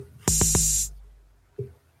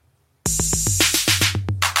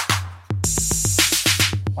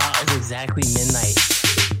exactly midnight.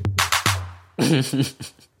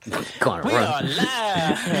 We are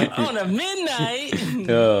live on a midnight.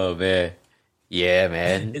 Oh man, yeah,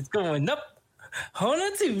 man. It's going up on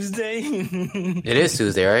a Tuesday. It is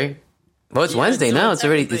Tuesday, right? Well, it's Wednesday now. It's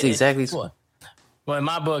already. It's exactly. Well, in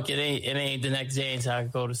my book, it ain't the next day until I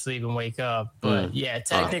go to sleep and wake up. But yeah,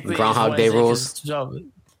 technically, Groundhog Day rules.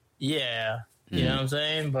 Yeah, you know what I'm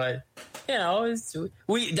saying. But you know,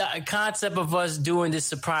 the concept of us doing this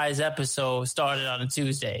surprise episode started on a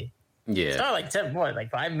Tuesday. Yeah, started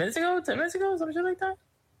like 5 minutes ago, 10 minutes ago, some shit like that.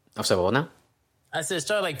 I'm sorry, what now? I said it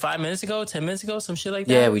started like 5 minutes ago, 10 minutes ago, some shit like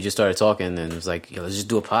that. Yeah, we just started talking, and it was like, yo, let's just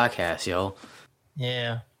do a podcast, yo.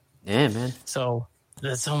 Yeah, man. So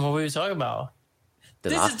that's what we were talking about.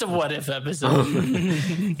 This is the what if episode.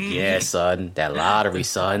 Yeah, son, that lottery,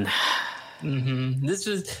 son. Mm-hmm. This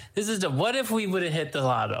is the what if we would have hit the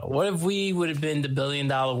lotto? What if we would have been the $1 billion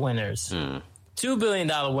winners? $2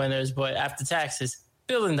 billion winners, but after taxes, $1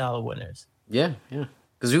 billion winners. Yeah.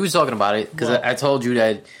 Because we was talking about it. Because I told you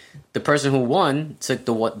that the person who won took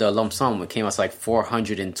the lump sum. It came out to like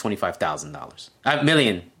 $425,000.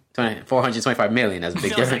 Million. 425 million. That's a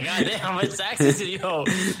big difference. God damn, how much taxes did you owe?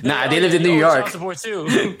 Nah, they lived in New York. Child support too.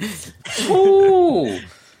 Ooh.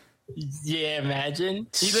 Yeah, imagine.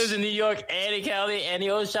 He lives in New York and in Cali and he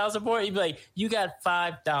owes child support. He'd be like, you got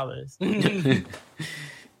 $5.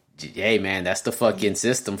 Hey, man, that's the fucking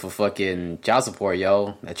system for fucking child support,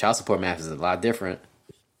 yo. That child support math is a lot different.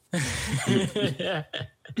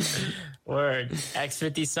 Word.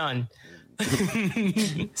 X50 son.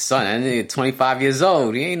 Son, that nigga 25 years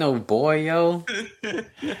old. He ain't no boy, yo.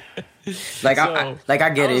 Like, I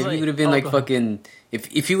get it. If he would have been like fucking...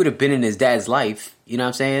 If he would have been in his dad's life, you know what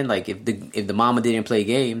I'm saying? Like, if the mama didn't play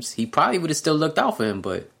games, he probably would have still looked out for him,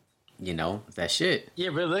 but, you know, that shit. Yeah,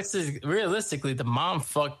 realistically, the mom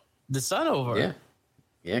fucked the son over.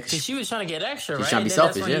 Yeah. Because she was trying to get extra, right? Trying to be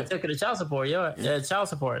selfish, that's when he took her to child support, child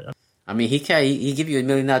support. I mean, he give you $1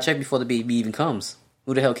 million check before the baby even comes.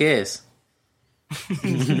 Who the hell cares?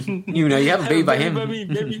 You know, you have a baby by him.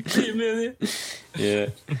 Baby, Yeah.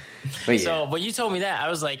 But yeah. So when you told me that, I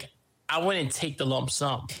was like, I wouldn't take the lump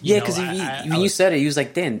sum. Yeah, because when you said it, you was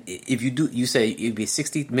like, then if you do, you say it'd be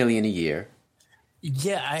 $60 million a year.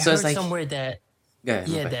 Yeah, I heard somewhere that that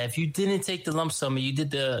if you didn't take the lump sum and you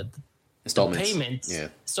did the installments,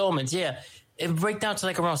 installments, it would break down to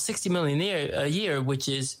like around $60 million a year, which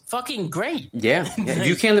is fucking great. Yeah. If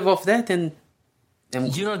you can't live off that, then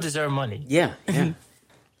you don't deserve money. Yeah.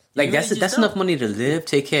 Like that's enough money to live,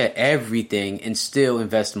 take care of everything, and still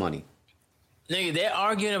invest money. Nigga, they're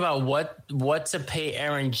arguing about what to pay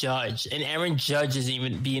Aaron Judge, and Aaron Judge is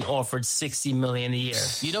even being offered $60 million a year.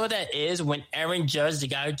 You know what that is? When Aaron Judge, the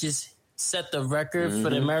guy who just set the record for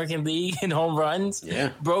the American League in home runs,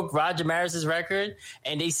 broke Roger Maris's record,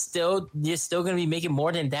 and they're still gonna be making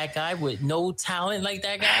more than that guy with no talent like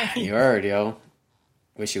that guy. You heard, yo.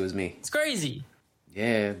 Wish it was me. It's crazy.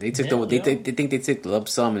 Yeah, they took they think they took the lump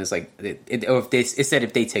sum, and it's like it said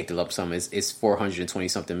if they take the lump sum, it's 420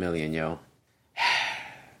 something million, yo.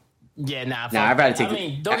 Yeah, nah. I'd rather take. I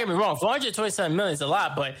mean, don't get me wrong. 427 million is a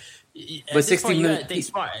lot, but 60 million. You gotta think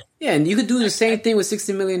smart. Yeah, and you could do the same thing with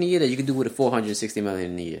 60 million a year that you could do with a 460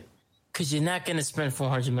 million a year. Because you're not gonna spend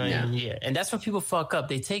 400 million a year, and that's when people fuck up.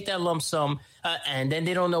 They take that lump sum, and then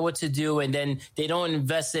they don't know what to do, and then they don't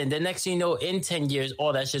invest in. The next thing you know, in 10 years,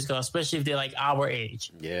 all that shit's gone. Especially if they're like our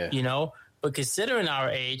age. Yeah, you know. But considering our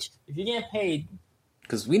age, if you get paid.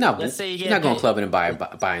 Because we're not going clubbing and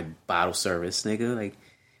buying bottle service, nigga. Like,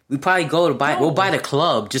 we probably we'll buy the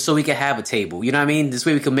club just so we can have a table. You know what I mean? This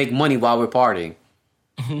way we can make money while we're partying.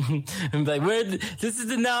 I'm like, this is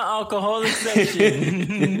the non-alcoholic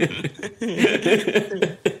section.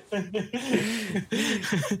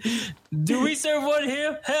 Do we serve one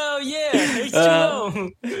here? Hell yeah.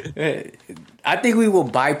 H2O. I think we will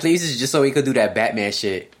buy places just so we could do that Batman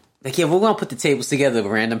shit. Like, yeah, we're going to put the table together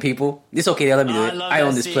with random people. It's okay, they'll let me do it. I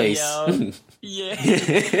own this place. Yeah.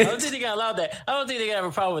 I don't think they got allowed that. I don't think they got to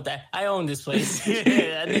have a problem with that. I own this place.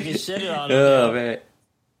 That nigga shit on them. Oh, man.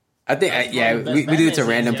 I think, we do it to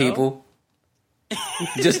random people.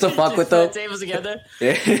 Just to fuck with them. Tables together.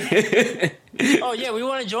 Oh, yeah, we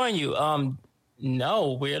want to join you.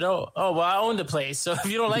 No, weirdo. Oh, well, I own the place, so if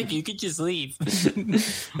you don't like it, you could just leave.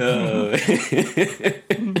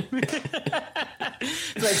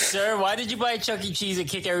 Like, sir, why did you buy Chuck E. Cheese and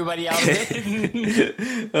kick everybody out of it?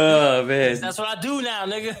 Oh, man. That's what I do now,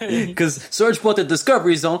 nigga. Because Serge bought the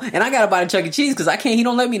Discovery Zone, and I got to buy the Chuck E. Cheese because he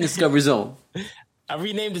don't let me in the Discovery Zone. I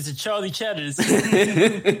renamed it to Charlie Cheddar's.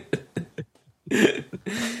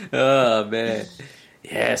 Oh, man.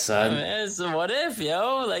 Yeah, son. Man, so what if,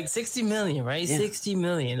 yo? Like 60 million, right? Yeah. 60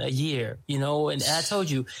 million a year, you know? And I told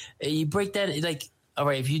you, you break that, like, all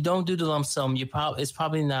right, if you don't do the lump sum, it's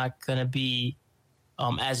probably not going to be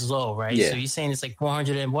as low, right? Yeah. So you're saying it's like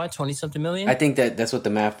 400 and what, 20-something million? I think that's what the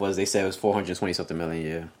math was. They said it was 420-something million,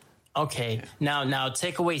 yeah. Okay. Yeah. Now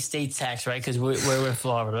take away state tax, right? Because we're in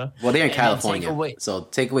Florida. Well, they're in California. So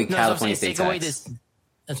take away California state tax.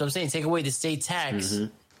 That's what I'm saying. Take away the state tax. Mm-hmm.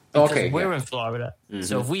 Okay, we're in Florida. Mm-hmm.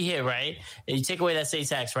 So if we hit, right, and you take away that state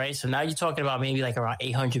tax, right? So now you're talking about maybe like around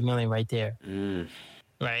 800 million right there.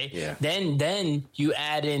 Right? Yeah. Then you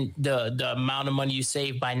add in the amount of money you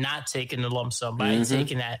save by not taking the lump sum, by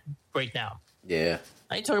taking that breakdown. Yeah.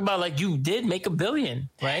 Now you talk about like you did make $1 billion,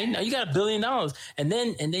 right? Now you got $1 billion. And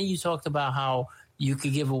then you talked about how you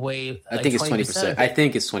could give away like I think it's 20%. I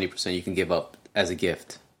think it's 20% you can give up as a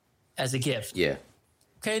gift. As a gift. Yeah.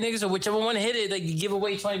 Okay, nigga, so whichever one hit it, like you give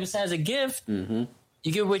away 20% as a gift. Mm-hmm.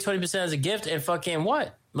 You give away 20% as a gift and fucking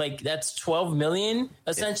what? Like that's 12 million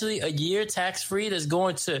essentially a year tax free that's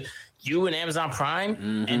going to you and Amazon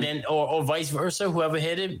Prime, and then or vice versa, whoever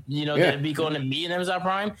hit it, you know, that'd be going to me and Amazon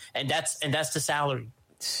Prime, and that's the salary.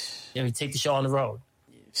 You know, we take the show on the road.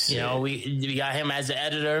 You know, we got him as the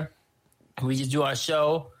editor. We just do our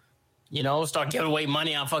show. You know, start giving away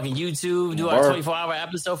money on fucking YouTube. Do our 24-hour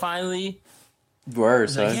episode finally. Word,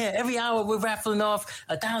 son. Like, yeah, every hour we're raffling off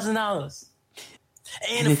 $1,000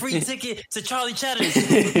 and a free ticket to Charlie Cheddar's.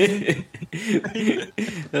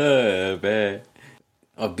 Oh man.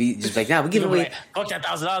 Or be just like, nah, we're giving away. Fuck that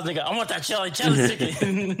 $1,000, nigga. I want that Charlie Cheddar's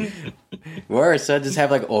ticket. Word, son. Just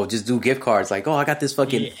have like, just do gift cards. Like, I got this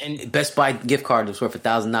fucking Best Buy gift card that's worth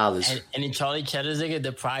 $1,000. And in Charlie Cheddar's, nigga,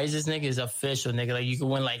 the prizes, nigga, is official, nigga. Like you can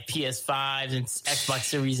win like PS5s and Xbox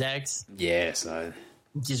Series X. Yeah, son.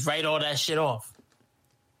 Just write all that shit off.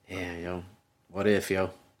 Yeah, yo. What if,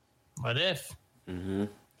 yo? What if?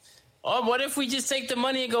 Or what if we just take the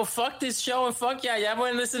money and go fuck this show and fuck y'all? Y'all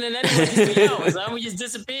weren't listening anyway. So we just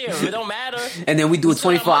disappear. It don't matter. And then we do a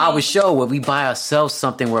 24-hour show where we buy ourselves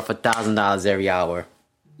something worth $1,000 every hour.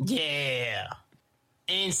 Yeah.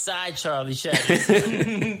 Inside Charlie Cheddar's.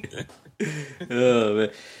 Oh, man.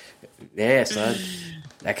 Yeah, son.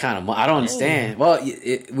 That kind of I don't understand. Well,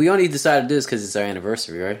 we only decided to do this because it's our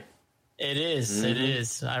anniversary, right? It is. It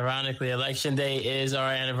is. Ironically, Election Day is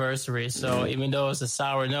our anniversary. So even though it's a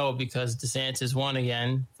sour note because DeSantis won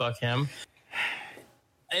again, fuck him.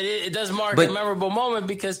 It does mark a memorable moment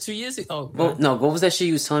because 2 years ago. Well, no, what was that shit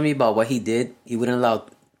you was telling me about what he did? He wouldn't allow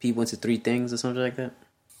people into 3 things or something like that?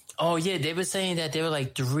 Oh, yeah. They were saying that there were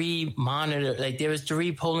like 3 monitors. Like there was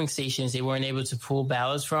 3 polling stations they weren't able to pull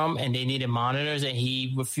ballots from and they needed monitors. And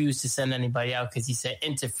he refused to send anybody out because he said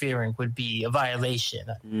interfering would be a violation.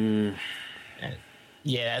 And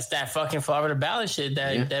yeah, that's that fucking Florida ballot shit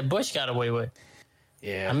that Bush got away with.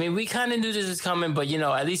 Yeah. I mean, we kind of knew this was coming, but, you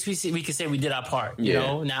know, at least we could say we did our part. You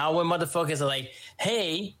know, now when motherfuckers are like,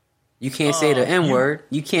 hey. You can't say the N word.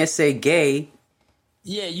 You can't say gay.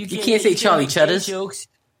 Yeah, you can't say Charlie Cheddar's. Jokes.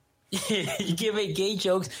 You can't make gay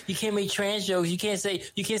jokes. You can't make trans jokes. You can't say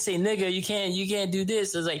nigga. You can't do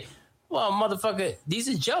this. It's like, well, motherfucker, these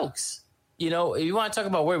are jokes. You know, if you want to talk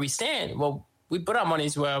about where we stand, well, we put our money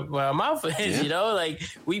where our mouth is. You know, like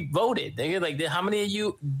we voted. Nigga, like how many of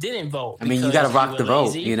you didn't vote? I mean, you got to rock the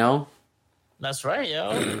vote. You know, that's right,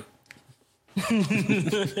 yo.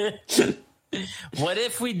 What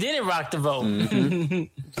if we didn't rock the vote?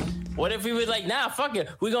 What if we were like, nah, fuck it.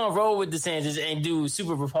 We're going to roll with DeSantis and do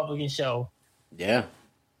super Republican show. Yeah.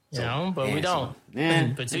 You know, but we don't.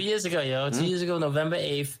 But 2 years ago, 2 years ago, November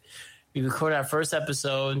 8th, we recorded our first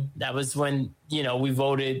episode. That was when, you know, we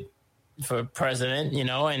voted for president, you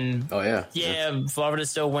know, and Florida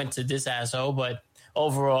still went to this asshole, but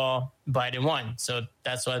overall, Biden won. So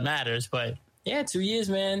that's what matters. But yeah, 2 years,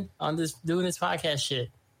 man, on doing this podcast shit.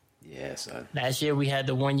 Yeah, son. Last year we had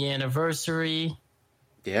the 1 year anniversary.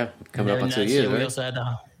 Yeah, coming up on 2 years, right? We also had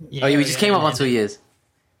we just came up on 2 years.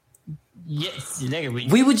 Yes,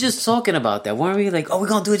 nigga. We were just talking about that, weren't we? Like, we're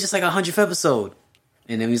gonna do it just like 100th episode,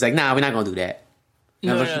 and then he was like, "Nah, we're not gonna do that."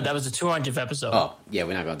 No, that was the 200th episode. Oh, yeah,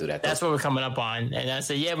 we're not gonna do that. That's what we're coming up on. And I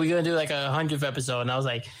said, yeah, we're gonna do like 100th episode, and I was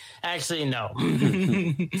like, actually, no.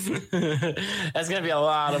 That's gonna be a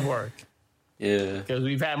lot of work. Yeah, because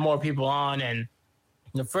we've had more people on, and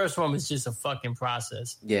the first one was just a fucking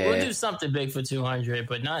process. Yeah, we'll do something big for 200,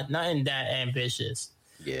 but nothing that ambitious.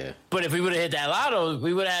 Yeah. But if we would have hit that lotto,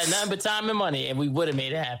 we would have had nothing but time and money, and we would have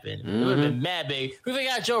made it happen. It would have been mad big. We would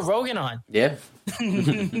have got Joe Rogan on. Yeah.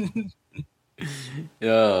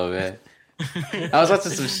 Oh, man. I was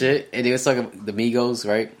watching some shit, and they was talking the Migos,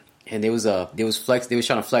 right? and they was trying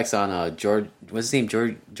to flex on George. What's his name?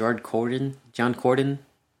 John Corden,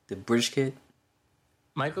 the British kid.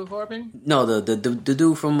 Michael Corbin? No, the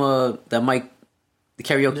dude from the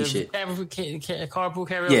karaoke shit. Carpool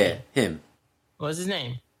karaoke. Yeah, him. What's his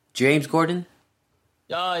name? James Corden.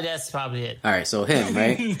 Oh, that's probably it. All right, so him,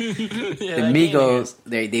 right? The Migos,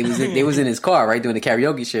 they was in his car, right, doing the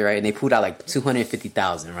karaoke shit, right, and they pulled out like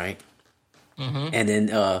 250,000, right? Mm-hmm. And then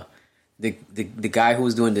the guy who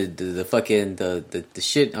was doing the fucking the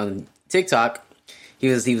shit on TikTok, he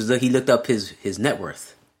looked up his net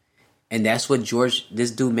worth, and that's what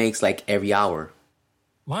this dude makes like every hour.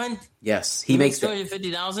 What? Yes, he makes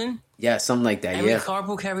 250,000. Yeah, something like that. Every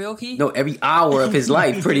carpool karaoke? No, every hour of his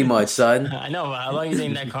life, pretty much, son. I know, but how long you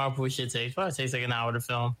think that carpool shit takes? Probably takes like an hour to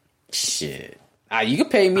film. Shit. You can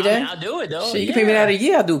pay me that. I'll do it, though. Shit, you can pay me that a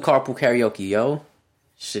year. I'll do carpool karaoke, yo.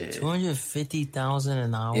 Shit. 250,000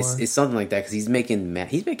 an hour? It's something like that, because he's making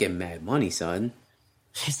mad money, son.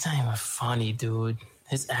 It's not even funny, dude.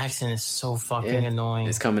 His accent is so fucking annoying.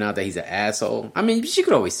 It's coming out that he's an asshole. I mean, you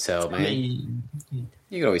could always tell, man.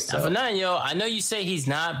 You can always tell. For nothing, yo, I know you say he's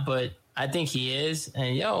not, but I think he is.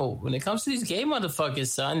 And yo, when it comes to these gay motherfuckers,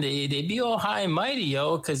 son, they be all high and mighty,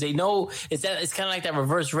 yo, because they know it's kind of like that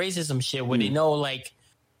reverse racism shit where they know like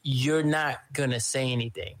you're not gonna say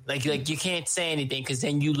anything, like you can't say anything because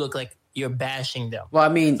then you look like you're bashing them. Well, I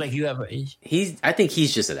mean, it's like you have I think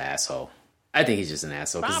he's just an asshole. I think he's just an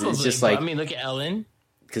asshole because it's just like, I mean, look at Ellen.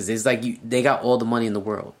 Because it's like they got all the money in the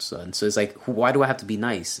world, son. So it's like, why do I have to be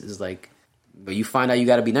nice? It's like. But you find out you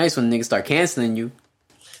got to be nice when niggas start canceling you.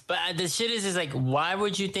 But the shit is like, why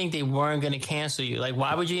would you think they weren't going to cancel you? Like,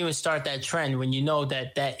 why would you even start that trend when you know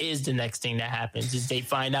that is the next thing that happens is they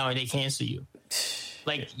find out and they cancel you?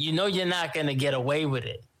 Like, you know you're not going to get away with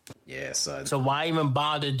it. Yeah, son. So why even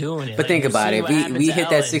bother doing it? But think about it. We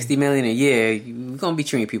hit that 60 million a year. We're going to be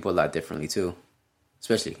treating people a lot differently, too.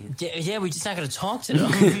 Especially. Yeah, we're just not going to talk to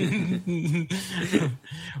them. it's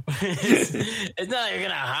not like you're going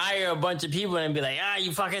to hire a bunch of people and be like,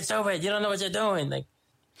 you fucking stupid. You don't know what you're doing. Like,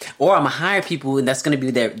 or I'm going to hire people and that's going to be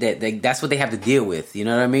that's what they have to deal with. You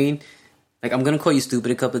know what I mean? Like, I'm going to call you stupid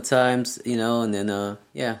a couple of times, you know, and then,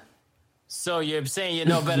 yeah. So you're saying you're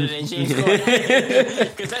no better than James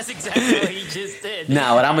Corden? Because that's exactly what he just did.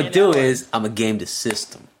 Nah, what I'm going to do is I'm going to game the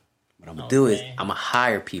system. What I'm going to do is I'm going to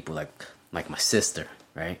hire people like my sister,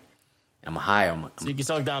 right? I'm gonna hire her. So you can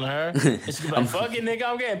talk down to her? And she can be like, fucking nigga,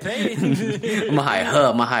 I'm getting paid. I'm gonna hire her.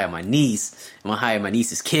 I'm gonna hire my niece. I'm gonna hire my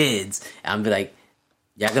niece's kids. And I'm gonna be like,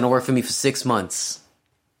 y'all gonna work for me for 6 months.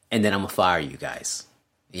 And then I'm gonna fire you guys.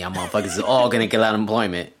 And y'all motherfuckers are all gonna get out of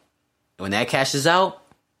employment. When that cash is out,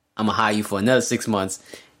 I'm gonna hire you for another 6 months.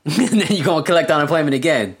 And then you're gonna collect unemployment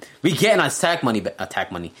again. We getting our tax money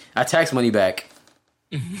back.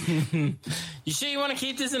 You sure you want to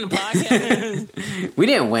keep this in the podcast? We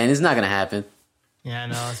didn't win. It's not gonna happen. Yeah, I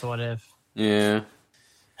know. It's what if. Yeah.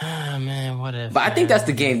 Ah, man, what if? But I think that's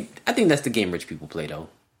the game. I think that's the game rich people play, though.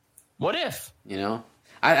 What if? You know,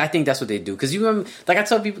 I think that's what they do. Because you remember, like I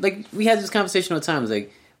tell people, like we had this conversation all the time.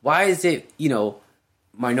 Like, why is it, you know,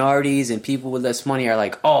 minorities and people with less money are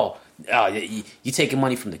like, you taking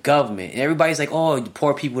money from the government, and everybody's like, the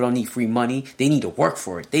poor people don't need free money, they need to work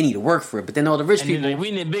for it. But then all the rich people, like, we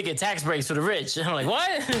need bigger tax breaks for the rich. I'm like,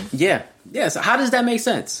 what? Yeah. So how does that make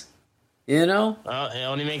sense? You know? Well, it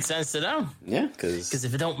only makes sense to them. Yeah, because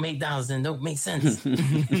if it don't make dollars, then it don't make sense.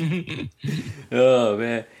 Oh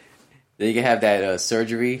man, then you can have that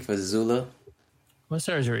surgery for Zula. What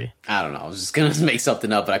surgery? I don't know. I was just gonna make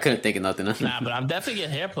something up, but I couldn't think of nothing. Nah, but I'm definitely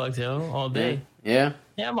getting hair plugs all day. Yeah.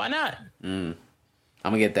 Yeah, why not? I'm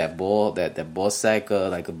gonna get that ball sack,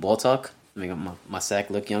 like a ball tuck, make my sack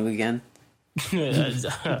look young again.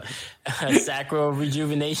 Sacral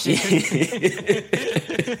rejuvenation.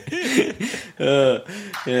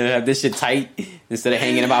 Have this shit tight instead of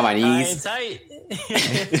hanging about my knees. Tight.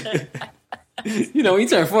 You know, when you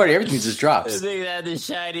turn 40, everything just drops. This nigga had the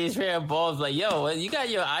shiniest pair of balls. Like, yo, you got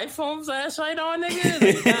your iPhone flashlight on, nigga?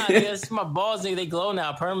 Like, nah, nigga, my balls, nigga, they glow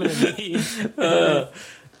now permanently.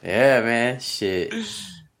 Yeah, man. Shit.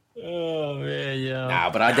 Oh, man, yo.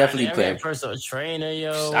 Nah, but I definitely put a personal trainer,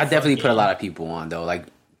 yo. I definitely put a lot of people on, though. Like,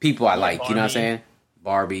 people I like, Barbie. You know what I'm saying?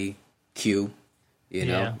 Barbie, Q. You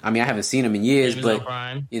know? Yeah. I mean, I haven't seen them in years, but,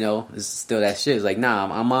 you know, it's still that shit. It's like, nah,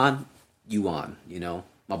 I'm on, you on, you know?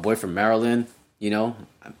 My boy from Maryland, you know,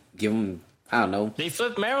 give him, I don't know. They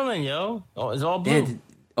flipped Maryland, yo. Oh, it's all blue.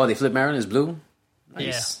 They flipped Maryland, it's blue?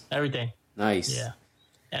 Nice. Yeah, everything. Nice. Yeah.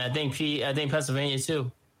 And I think Pennsylvania,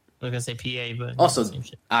 too. I was going to say PA, but... Also,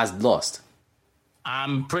 Oz lost.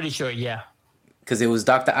 I'm pretty sure, yeah. Because it was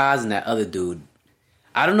Dr. Oz and that other dude.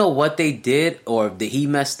 I don't know what they did or that he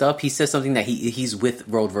messed up. He said something that he's with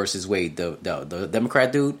Roe versus Wade, the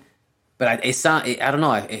Democrat dude. But I don't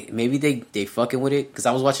know. Maybe they fucking with it because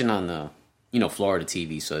I was watching on Florida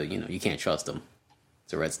TV, so you can't trust them.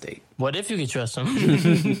 It's a red state. What if you can trust them?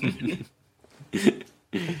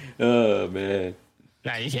 Oh man.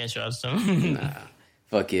 Nah, you can't trust them. Nah,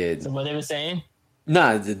 fuck it. So what they were saying?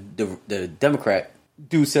 Nah, the Democrat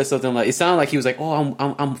dude said something like, it sounded like he was like, "Oh,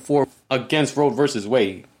 I'm against Roe versus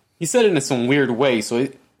Wade." He said it in some weird way, so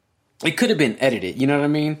it could have been edited. You know what I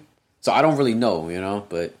mean? So I don't really know,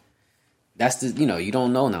 but that's you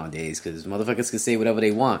don't know nowadays because motherfuckers can say whatever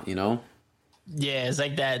they want. Yeah, it's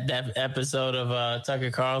like that episode of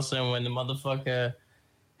Tucker Carlson when the motherfucker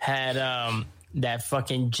had that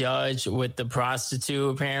fucking judge with the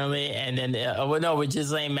prostitute apparently, and then with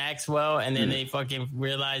Ghislaine Maxwell, and then they fucking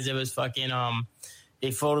realized it was fucking they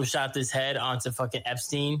photoshopped his head onto fucking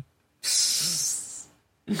Epstein.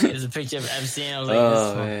 There's a picture of Epstein. I was like,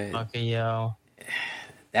 this motherfucker, yo.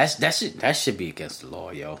 That should be against the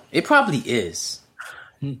law, yo. It probably is.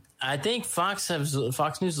 I think Fox News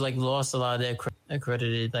lost a lot of their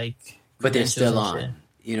accredited but they're still on.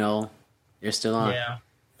 They're still on. Yeah.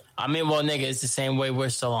 I mean, well, nigga, it's the same way we're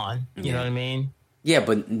still on. You know what I mean? Yeah,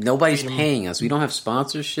 but nobody's paying us. We don't have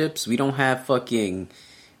sponsorships. We don't have fucking.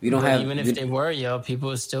 We don't have. Even if they were, yo, people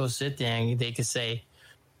would still sit there and they could say.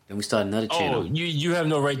 Then we start another channel. Oh, you have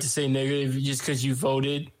no right to say negative just because you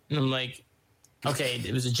voted. And I'm like, okay,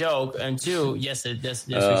 it was a joke. And two, yes, we can.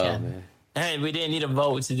 Man. And we didn't need a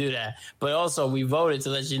vote to do that. But also, we voted to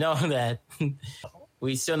let you know that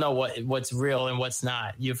we still know what's real and what's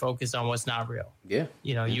not. You focus on what's not real. Yeah.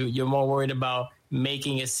 You're more worried about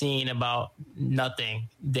making a scene about nothing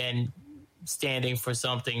than standing for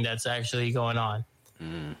something that's actually going on.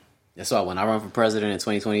 That's why when I run for president in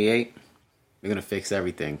 2028, we're going to fix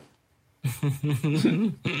everything.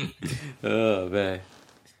 Oh, man.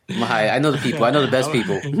 I know the people. I know the best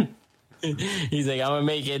people. He's like, I'm going to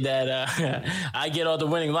make it that I get all the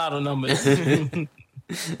winning lotto numbers.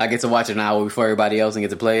 I get to watch it an hour before everybody else and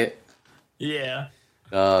get to play it? Yeah.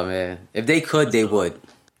 Oh, man. If they could, they would.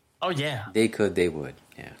 Oh, yeah. They could, they would.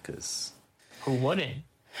 Yeah, because... Who wouldn't?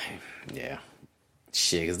 Yeah.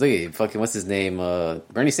 Shit, because look at fucking, what's his name?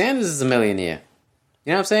 Bernie Sanders is a millionaire.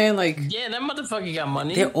 You know what I'm saying? Yeah, that motherfucker got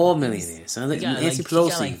money. They're all millionaires. Nancy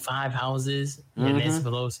Pelosi. He got 5 houses. Mm-hmm. Yeah, Nancy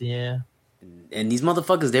Pelosi, yeah. And these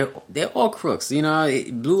motherfuckers, they're all crooks,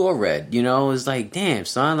 blue or red. It's like, damn,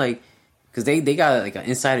 son, because they got an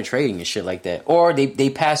insider trading and shit like that, or they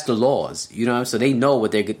passed the laws, so they know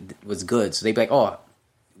what's good. So they be like, oh,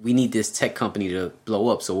 we need this tech company to blow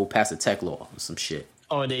up, so we'll pass a tech law or some shit.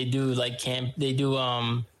 Or they do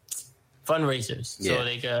fundraisers, so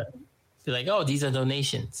they got be like, oh, these are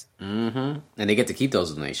donations, and they get to keep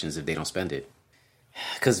those donations if they don't spend it.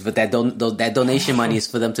 But that donation money is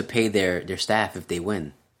for them to pay their staff if they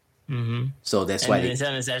win. Mm-hmm. So that's why they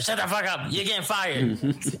said, "Shut the fuck up! You're getting fired.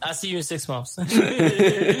 I'll see you in 6 months." Everybody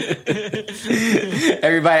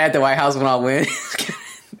at the White House when I win.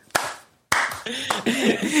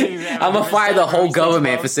 I'm gonna fire the whole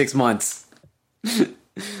government for 6 months.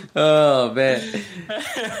 Oh man.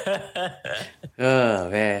 Oh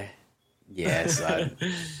man. Yes.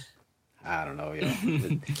 I don't know, yo.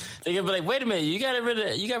 They're gonna be like, wait a minute, you got rid of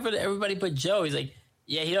everybody but Joe. He's like,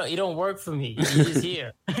 yeah, he don't work for me. He's just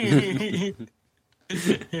here.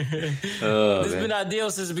 This has been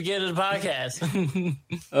ideal since the beginning of the podcast.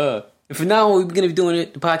 For now, we're gonna be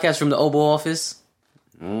doing the podcast from the Oval Office.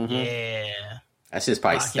 Mm-hmm. Yeah, that's just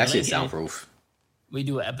probably soundproof. We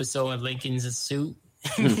do an episode in Lincoln's suit.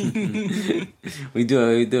 We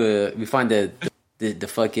find the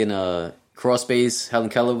fucking crawl space Helen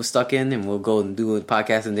Keller was stuck in, and we'll go and do a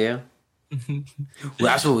podcast in there. Well,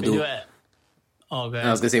 that's what we'll do. Oh, God.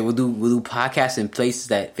 I was gonna say we'll do podcasts in places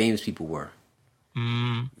that famous people were.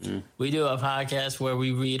 We do a podcast where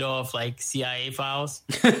we read off CIA files.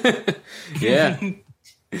 Yeah.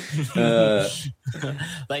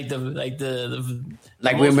 Like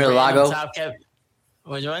we're in Mar-a-Lago.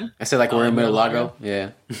 Which one? I said we're in Mar-a-Lago. Yeah.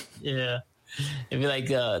 Yeah. It'd be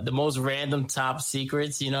the most random top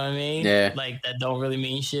secrets, you know what I mean? Yeah. That don't really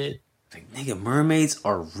mean shit. Nigga, mermaids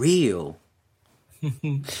are real.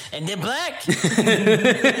 And they're black. Who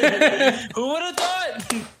would have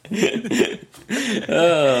thought?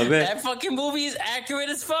 Oh, man. That fucking movie is accurate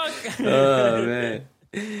as fuck. Oh, man.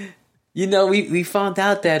 We found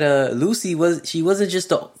out that Lucy wasn't just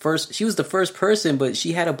the first. She was the first person, but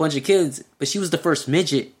she had a bunch of kids. But she was the first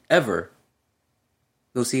midget ever.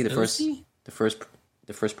 Lucy, the first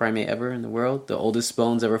primate ever in the world, the oldest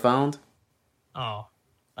bones ever found. Oh,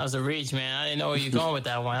 That was a reach, man. I didn't know where you're going with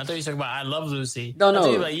that one. I thought you were talking about I Love Lucy. No.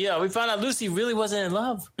 Like, yeah, we found out Lucy really wasn't in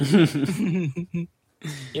love. Wait,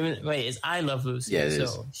 it's I Love Lucy. Yeah,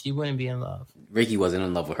 so she wouldn't be in love. Ricky wasn't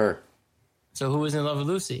in love with her. So who was in love with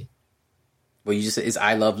Lucy? Well, you just said it's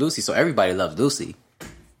I Love Lucy, so everybody loved Lucy.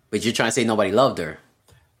 But you're trying to say nobody loved her.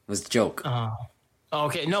 It was a joke.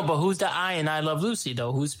 Okay, no, but who's the I in I Love Lucy,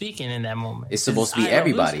 though? Who's speaking in that moment? It's supposed to be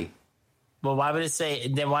everybody. Well, why would it say,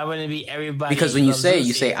 then why wouldn't it be everybody? Because when you say Lucy?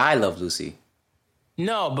 You say I Love Lucy.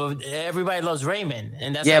 No, but everybody loves Raymond.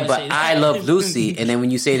 And that's yeah, but I love Lucy. And then when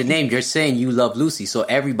you say the name, you're saying you love Lucy. So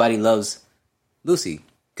everybody loves Lucy.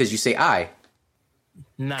 Because you say I.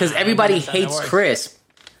 Because everybody hates Chris.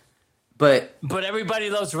 But everybody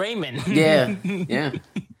loves Raymond. Yeah.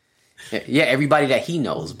 Yeah, everybody that he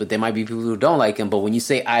knows. But there might be people who don't like him. But when you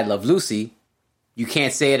say I love Lucy, you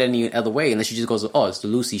can't say it any other way unless you just go, oh, it's the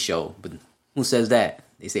Lucy show. But who says that?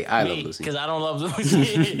 They say I love Lucy. Because I don't love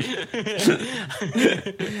Lucy.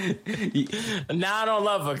 Now I don't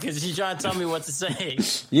love her because she's trying to tell me what to say.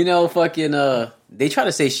 You know, fucking, they try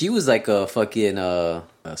to say she was like a fucking a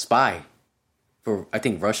spy for, I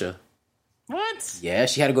think, Russia. What? Yeah,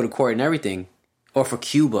 she had to go to court and everything. Or for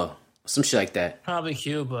Cuba. Some shit like that. Probably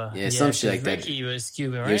Cuba. Yeah, some shit like that. Ricky was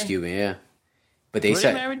Cuban, right? He was Cuban, yeah. But they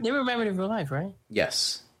said... They were married in real life, right?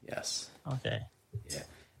 Yes. Okay. Yeah.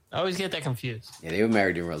 I always get that confused. Yeah, they were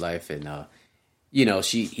married in real life. And, you know,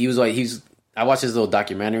 I watched his little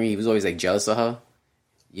documentary. He was always, like, jealous of her.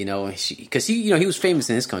 You know, because he was famous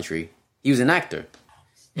in his country. He was an actor.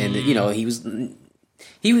 And, you know, he was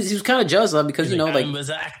kind of jealous of her because, you know, like...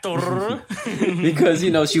 actor. Because,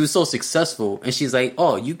 you know, she was so successful. And she's like,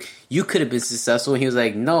 oh, you could have been successful. And he was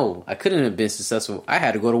like, no, I couldn't have been successful. I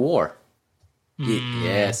had to go to war.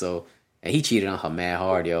 Yeah, so... And he cheated on her mad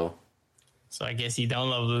hard, yo. So I guess he don't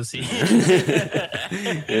love Lucy.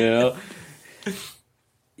 You know?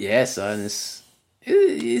 Yeah, son.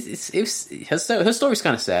 Her story's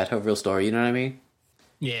kind of sad. Her real story, you know what I mean?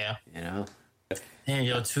 Yeah. You know? Damn,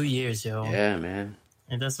 yo, 2 years, yo. Yeah, man.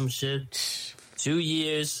 Ain't that some shit? 2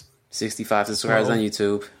 years. 65 subscribers on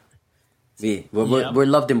YouTube. We're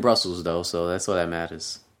loved in Brussels, though, so that's all that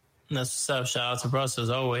matters. That's what's up. Shout out to Brussels,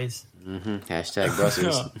 always. Hashtag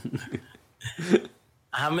Brussels.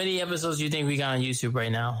 How many episodes do you think we got on YouTube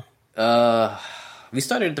right now? We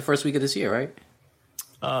started the first week of this year, right?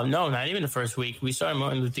 No, not even the first week. We started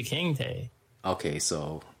Martin Luther King Day. Okay,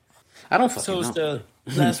 so I don't fucking know. So it's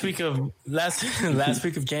the last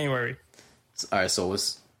week of January. All right, so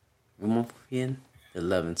it's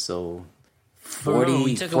 11, so 40,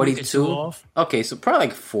 we took 42 off. Okay, so probably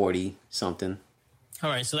like 40 something. All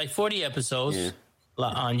right, so like 40 episodes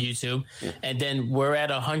on YouTube, and then we're at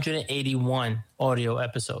 181 audio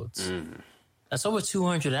episodes. That's over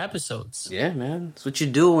 200 episodes. Yeah, man. That's what you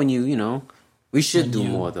do when you know. We should do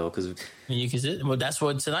more though, because well, that's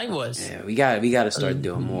what tonight was. Yeah, we got to start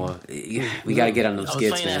doing more. We got to get on those skits, man.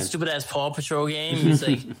 I was playing that stupid ass Paw Patrol game. He's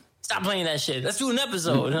like, stop playing that shit. Let's do an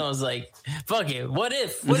episode. And I was like, fuck it. What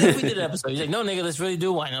if we did an episode? He's like, no, nigga, let's really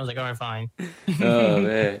do one. And I was like, all right, fine. Oh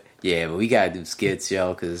man, yeah, but we gotta do skits,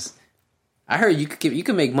 yo, because I heard you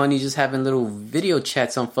can make money just having little video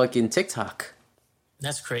chats on fucking TikTok.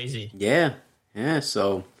 That's crazy. Yeah.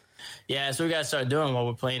 So we gotta start doing while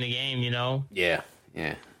we're playing the game, you know? Yeah.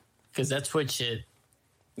 Because that Twitch shit.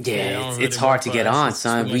 Yeah, it's hard to get on,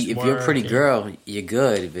 son. If you're a pretty girl, you're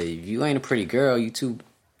good. But if you ain't a pretty girl, you two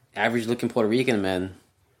average looking Puerto Rican men.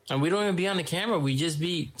 And we don't even be on the camera. We just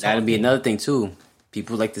be talking. That'd be another thing too.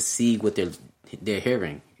 People like to see what they're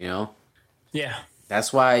hearing, you know? Yeah.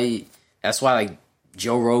 That's why like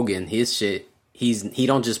Joe Rogan, his shit, he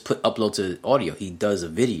don't just upload to audio. He does a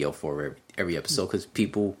video for every episode because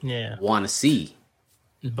people want to see.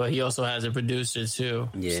 But he also has a producer too.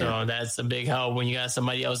 Yeah. So that's a big help when you got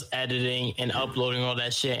somebody else editing and uploading all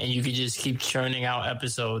that shit, and you can just keep churning out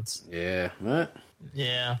episodes. Yeah. What?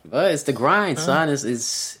 Yeah. But it's the grind, son.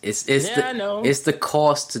 It's the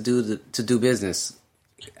cost to do business.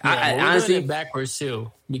 Yeah, I honestly doing it backwards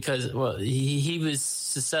too, because he was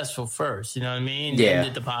successful first, you know what I mean? Yeah.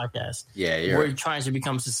 Did the podcast. Yeah, we're trying to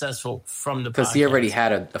become successful from the podcast. Because he already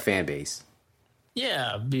had a fan base.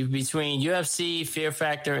 Yeah, between UFC, Fear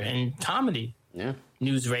Factor, and comedy. Yeah.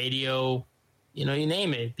 News radio, you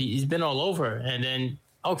name it. He's been all over. And then,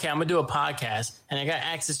 okay, I'm going to do a podcast. And I got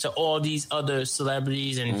access to all these other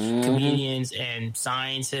celebrities and comedians and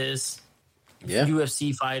scientists,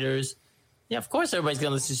 UFC fighters. Yeah, of course everybody's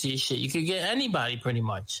going to listen to your shit. You could get anybody pretty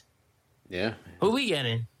much. Yeah. Who we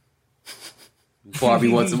getting? Barbie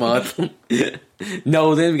once a month.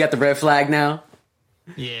 No, then we got the red flag now.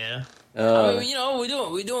 Yeah. I mean,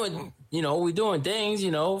 we're doing things,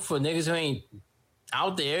 for niggas who ain't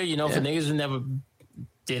out there, you know, for niggas who never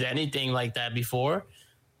did anything like that before.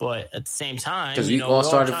 But at the same time, because we all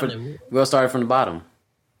started from the bottom.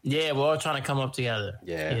 Yeah, we're all trying to come up together.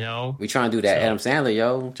 Yeah, you know, we trying to do that. So, Adam Sandler,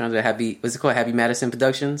 yo, we're trying to do what's it called? Happy Madison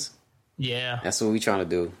Productions. Yeah, that's what we trying to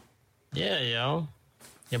do. Yeah, yo,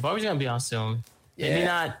 yeah, Barbie's gonna be on soon.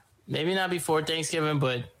 Yeah. Maybe not before Thanksgiving,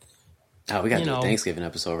 but we got to do a Thanksgiving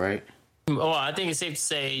episode, right? Oh, I think it's safe to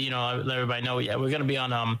say, you know, let everybody know. Yeah, we're gonna be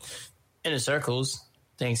on Inner Circles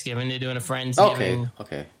Thanksgiving. They're doing a Friendsgiving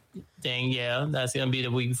thing. Yeah, that's gonna be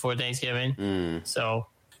the week before Thanksgiving. So,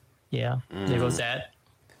 yeah, there goes that.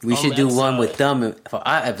 We should do one with them for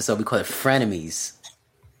our episode. We call it Frenemies.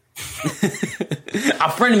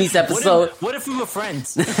 Our Frenemies episode. What if we were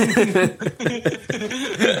friends? What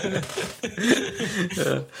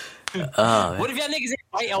if y'all niggas ain't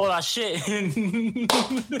fighting all our shit?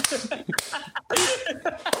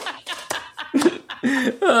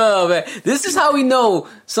 Oh man, this is how we know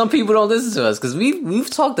some people don't listen to us, because we've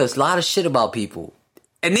talked a lot of shit about people,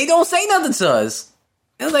 and they don't say nothing to us.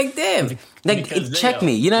 I was like, damn, like check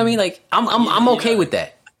me, you know what I mean? Like I'm okay with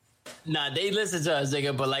that. Nah, they listen to us,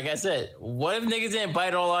 nigga. But like I said, what if niggas didn't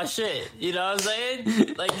bite all our shit? You know what I'm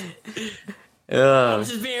saying? Like, I'm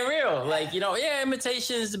just being real. Like, you know,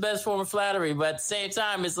 imitation is the best form of flattery, but at the same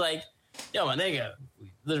time, it's like, yo, my nigga,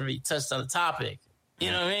 we literally touched on the topic. You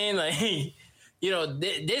know what I mean? Like, you know,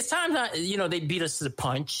 there's times, you know, they beat us to the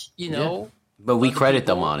punch. You know, but we credit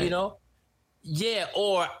them on it. You know,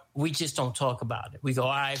 or we just don't talk about it. We go, all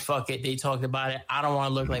right, fuck it. They talked about it. I don't want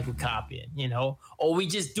to look like we're copying, you know? Or we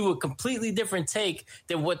just do a completely different take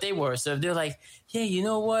than what they were. So if they're like, yeah, you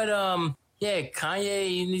know what?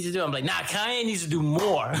 Kanye needs to do. I'm like, nah, Kanye needs to do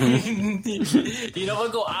more. You know, we'll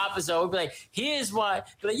go opposite. We'll be like, here's why.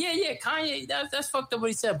 But like, yeah, Kanye, that's fucked up what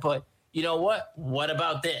he said. But you know what? What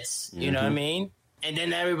about this? You know what I mean? And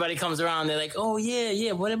then everybody comes around. They're like, oh,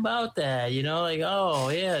 yeah, what about that? You know, like, oh,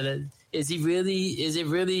 yeah, is it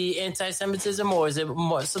really anti-Semitism, or is it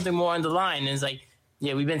something more on the line? And it's like,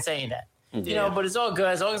 yeah, we've been saying that, you know, but it's all good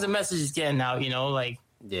as long as the message is getting out, you know, like,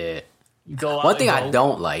 go out. One thing I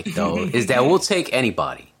don't like though is that we'll take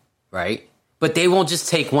anybody, right? But they won't just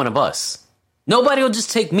take one of us. Nobody will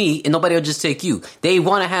just take me, and nobody will just take you. They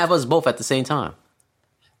want to have us both at the same time.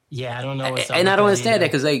 Yeah, I don't know. And I don't understand that,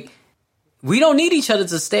 because like, we don't need each other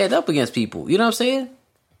to stand up against people. You know what I'm saying?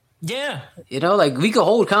 Yeah. You know, like, we could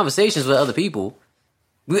hold conversations with other people.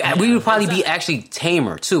 We would probably be actually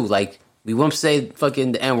tamer, too. Like, we won't say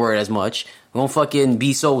fucking the N-word as much. We won't fucking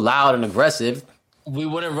be so loud and aggressive. We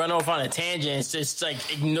wouldn't run off on a tangent. It's just, like,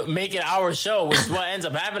 make it our show, which is what ends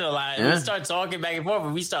up happening a lot. We start talking back and forth,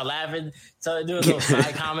 and we start laughing, start doing little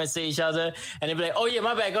side comments to each other, and they'd be like, oh, yeah,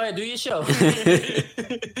 my bad, go ahead, do your show.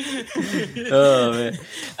 Oh, man.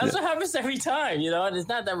 That's what happens every time, you know? And it's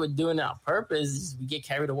not that we're doing it on purpose. It's just we get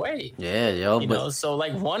carried away. Yeah, yo. You know? So,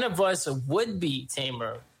 like, one of us would be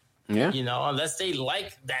tamer. Yeah. You know, unless they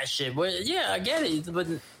like that shit. But, yeah, I get it. But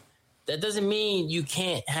that doesn't mean you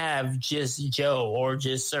can't have just Joe or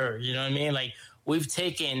just Serge. You know what I mean? Like, we've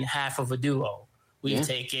taken half of a duo. We've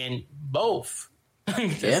taken both.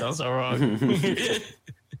 That sounds so wrong.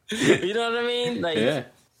 You know what I mean? Like,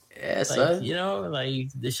 like, son. You know,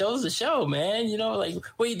 like, the show's the show, man. You know, like,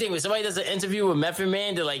 what do you think? When somebody does an interview with Method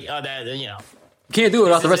Man, they're like, oh, that, you know. Can't do it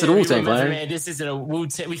without the rest of the Wu-Tang, man. This isn't a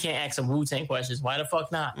Wu-Tang. We can't ask some Wu-Tang questions. Why the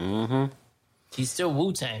fuck not? He's still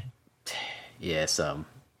Wu-Tang. Yeah,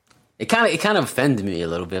 it kind of offended me a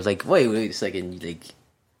little bit. Like, wait a second, like,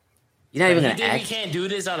 you're not even gonna act. We can't do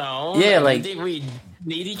this on our own. Yeah, like, you think we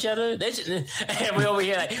need each other. And we over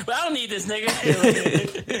here like, well, I don't need this nigga.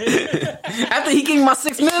 After he gave me my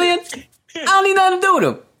 $6 million, I don't need nothing to do with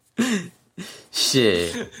him.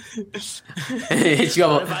 Shit. Hit you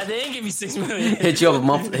up. If I didn't give you $6 million,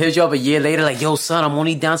 hit you up a year later, like, yo, son, I'm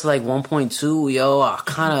only down to like 1.2. Yo,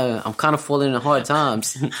 I'm kind of falling in hard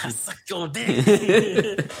times. I suck your dick.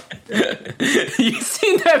 You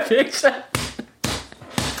seen that picture?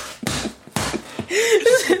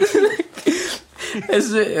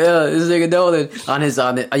 This nigga Nolan on his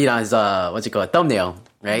what's it called, thumbnail,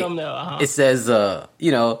 right? Thumbnail. It says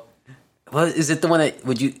you know, what is it, the one that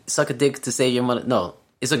would you suck a dick to save your mother? No,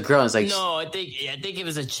 it's a girl. It's like, no, I think it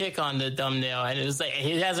was a chick on the thumbnail, and it was like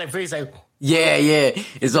he has like face like. Yeah.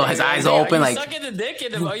 It's all his eyes are open. Like, sucking the dick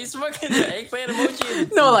in them. Are you smoking the eggplant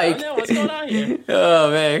emoji? No, like, what's going on here?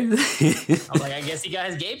 Oh man. I'm like, I guess he got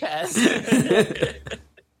his gay pass.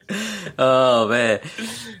 Oh man.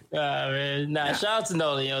 Nah, shout out to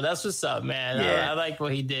Nolan, yo. That's what's up, man. I like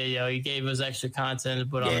what he did, yo. He gave us extra content to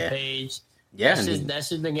put on the page. Yeah, that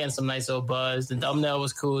shit's been getting some nice old buzz. The thumbnail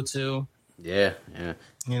was cool too. Yeah.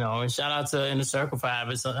 You know, and shout out to Inner Circle for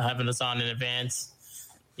having us on in advance.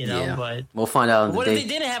 you know. But we'll find out. What if they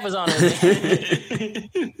didn't have us on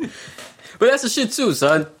it? But that's the shit too,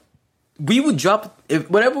 son. We would drop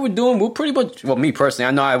whatever we're doing. We'll pretty much. Well, me personally,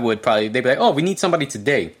 I know I would probably. They'd be like, "Oh, we need somebody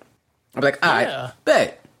today." I'm like, "I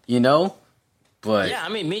bet," you know. But yeah, I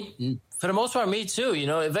mean, me for the most part, me too. You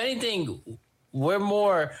know, if anything, we're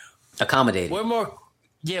more accommodating. We're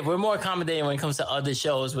more accommodating when it comes to other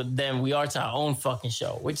shows than we are to our own fucking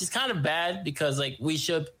show, which is kind of bad because like we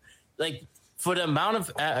should, like for the amount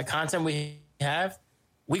of content we have,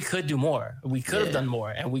 we could do more. We could have done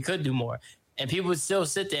more, and we could do more. And people would still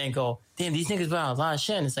sit there and go, damn, these niggas put out a lot of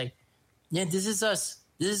shit. And it's like, yeah, this is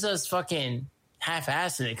us fucking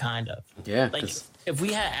half-assing it, kind of. Yeah. Like, if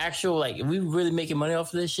we had actual, like, if we were really making money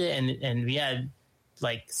off of this shit and we had,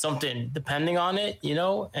 like, something depending on it, you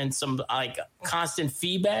know, and some, like, constant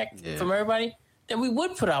feedback from everybody, then we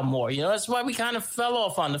would put out more, you know? That's why we kind of fell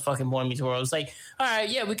off on the fucking Boy Meets World. It's like, all right,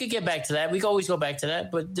 yeah, we could get back to that. We could always go back to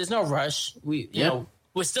that, but there's no rush. You know,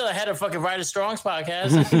 we're still ahead of fucking Writer Strong's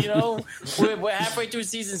podcast. You know, we're halfway through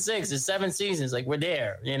season 6. It's 7 seasons. Like, we're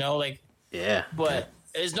there, you know, like, but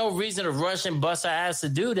there's no reason to rush and bust our ass to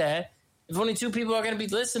do that if only 2 people are going to be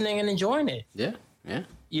listening and enjoying it. Yeah.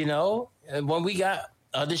 You know, when we got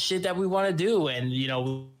other shit that we want to do and, you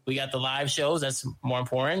know, we got the live shows, that's more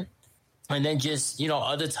important. And then just, you know,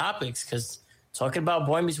 other topics, because talking about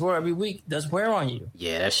Boy Meets World every week does wear on you.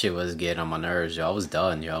 Yeah, that shit was getting on my nerves, yo. I was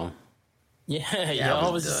done, yo. Yeah, I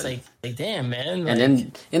was just like, damn, man. Like, and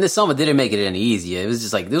then in the summer, didn't make it any easier. It was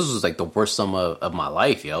just like, this was like the worst summer of my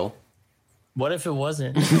life, yo. What if it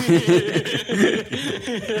wasn't?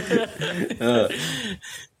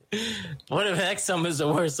 What if next summer is the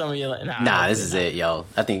worst summer of your life? Nah, this is it, yo.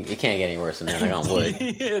 I think it can't get any worse than that. Like on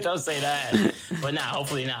wood. Don't say that. But nah,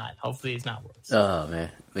 hopefully not. Hopefully it's not worse. Oh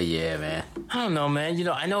man, but yeah, man. I don't know, man. You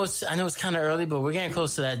know, I know it's kind of early, but we're getting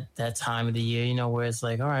close to that time of the year. You know, where it's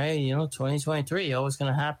like, all right, you know, 2023, what's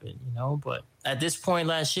gonna happen? You know, but at this point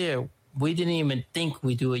last year, we didn't even think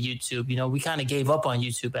we'd do a YouTube. You know, we kind of gave up on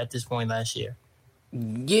YouTube at this point last year.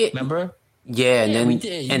 Yeah, remember? Yeah, and then we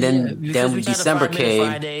did. And then December came.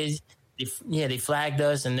 Fridays, they flagged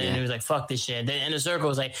us, and then it was like, fuck this shit. And then in the circle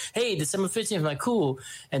was like, hey, December 15th. I'm like, cool.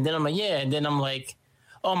 And then I'm like, yeah. And then I'm like,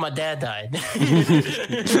 oh, my dad died.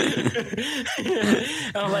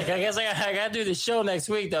 I'm like, I guess I got to do the show next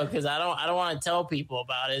week though, because I don't want to tell people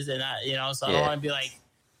about it, and I don't want to be like,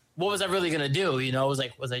 what was I really gonna do? You know, was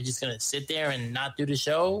I just gonna sit there and not do the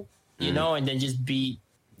show? You know, and then just be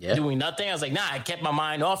doing nothing? I was like, nah, I kept my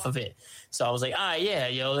mind off of it. So I was like, all right, yeah,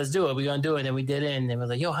 yo, let's do it. We're going to do it. And then we did it. And then we were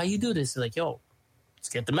like, yo, how you do this? Like, yo, let's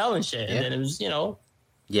get the melon shit. And then it was, you know,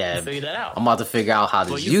 figure that out. I'm about to figure out how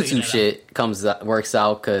this YouTube shit works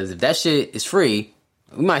out. Because if that shit is free,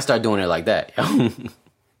 we might start doing it like that.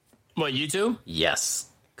 What, YouTube? Yes.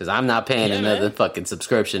 Because I'm not paying another fucking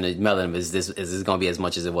subscription to Melon. Is this going to be as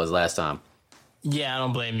much as it was last time? Yeah, I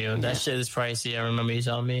don't blame you. That shit is pricey. I remember you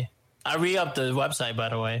telling me. I re-upped the website, by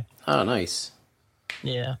the way. Oh, nice.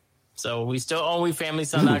 Yeah. So we still own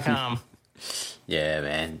WeFamilySon.com. Yeah,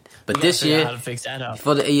 man. But this year, how to fix that up.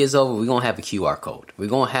 Before the year's over, we're going to have a QR code. We're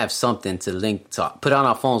going to have something to link to, put on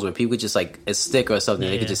our phones where people just like a sticker or something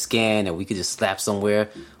they could just scan and we could just slap somewhere.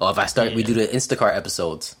 Or if we do the Instacart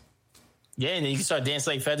episodes. Yeah, and then you can start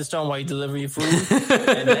dancing like Featherstone while you deliver your food.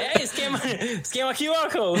 And hey, scan my QR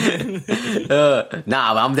code.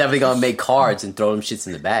 Nah, I'm definitely going to make cards and throw them shits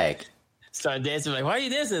in the bag. Start dancing like, why are you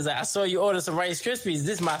dancing? Like, I saw you order some Rice Krispies.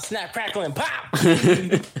 This is my snap, crackle, and pop.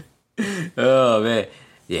 Oh, man.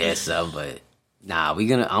 Yeah, so, but nah, we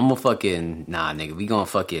gonna fucking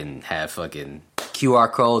have fucking QR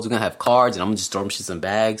codes. We're gonna have cards and I'm gonna just throw them shits in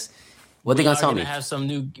bags. What they gonna tell me? Have some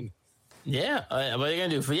new... Yeah, what are they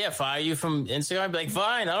gonna do? Fire you from Instagram? Be like,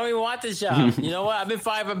 fine, I don't even want this job. You know what? I've been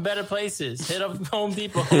fired from better places. Hit up Home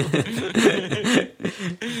Depot.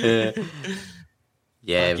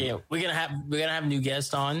 Yeah, we're gonna have new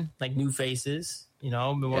guests on, like new faces. You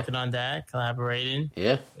know, been working on that, collaborating.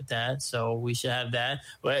 With that, so we should have that.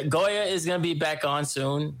 But Goya is gonna be back on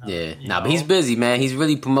soon. Yeah, but he's busy, man. He's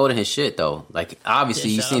really promoting his shit though. Like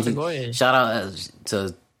obviously, you seen shout out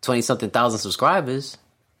to 20-something thousand subscribers.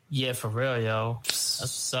 Yeah, for real, yo. That's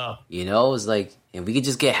what's up. You know, it's like, if we could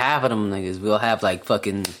just get half of them niggas, we'll have like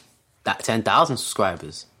fucking 10,000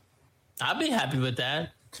 subscribers. I'd be happy with that.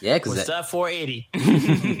 Yeah, because what's that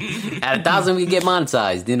 480? At 1,000, we get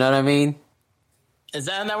monetized. You know what I mean? Is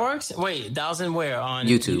that how that works? Wait, 1,000 where? On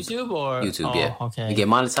YouTube? YouTube, yeah. Okay. We get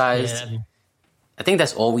monetized. Yeah, I think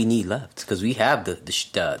that's all we need left because we have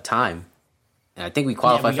the time. And I think we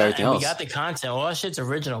qualify for everything else. We got the content. All that shit's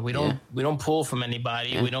original. We don't pull from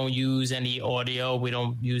anybody. Yeah. We don't use any audio. We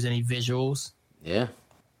don't use any visuals. Yeah.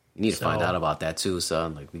 You need to find out about that too,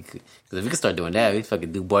 son. Like because if we could start doing that, we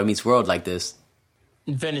fucking do Boy Meets World like this.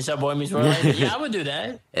 Finish up Boy Meets World. Like that? Yeah, I would do that.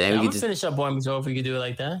 And then we could finish up Boy Meets World if we could do it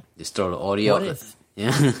like that. Just throw the audio. What if?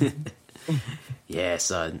 Yeah. Yeah,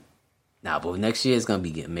 son. Nah, but next year is gonna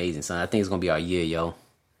be amazing, son. I think it's gonna be our year, yo.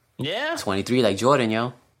 Yeah. 23, like Jordan,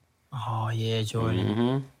 yo. Oh yeah, Jordan.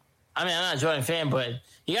 Mm-hmm. I mean, I'm not a Jordan fan, but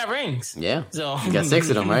he got rings. Yeah. So you got 6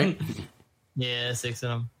 of them, right? Yeah, 6 of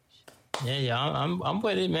them. Yeah, I'm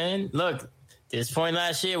with it, man. Look, this point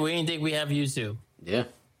last year, we didn't think we have YouTube. Yeah.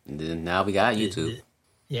 And then now we got YouTube.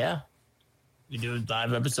 Yeah. We do a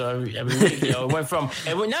live episode every week, yo. It went from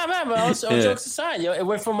jokes aside, yo. It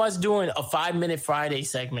went from us doing a 5-minute Friday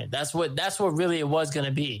segment. That's what really it was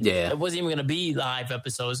gonna be. Yeah. It wasn't even gonna be live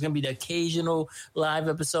episodes. It's gonna be the occasional live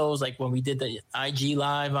episodes, like when we did the IG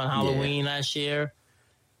live on Halloween last year.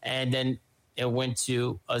 And then it went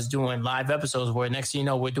to us doing live episodes where next thing you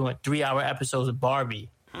know, we're doing 3-hour episodes of Barbie.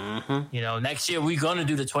 Mm-hmm. You know, next year we're gonna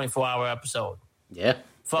do the 24-hour episode. Yeah.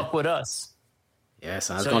 Fuck with us. Yeah,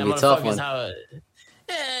 so it's gonna be a tough one.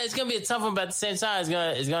 It's gonna be a tough one, but at the same time,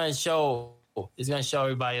 it's gonna show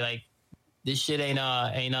everybody like this shit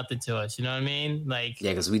ain't nothing to us. You know what I mean? Like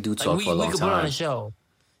because we do talk for a long time. We could put on a show.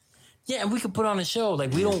 Yeah, and we could put on a show.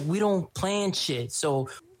 Like we don't plan shit. So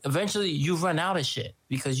eventually you run out of shit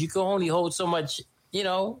because you can only hold so much. You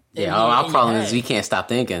know. Yeah, our problem is we can't stop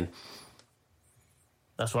thinking.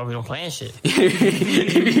 That's why we don't plan shit.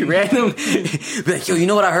 Random. Like, yo, you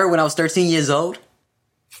know what I heard when I was 13 years old?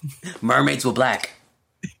 Mermaids were black.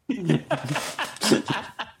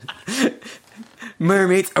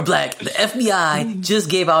 Mermaids are black. The FBI just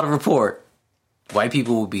gave out a report. White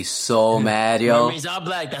people would be so mad, yo. Mermaids are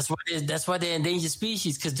black. That's why they're endangered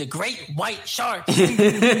species, because the great white shark.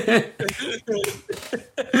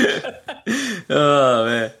 Oh,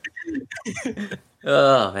 man.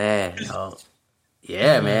 Oh, man. Oh.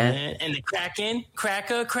 Yeah, man. And the Kraken.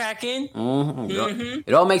 Mm-hmm. Mm-hmm.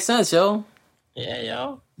 It all makes sense, yo. Yeah,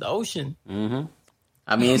 yo. The ocean. Mm-hmm.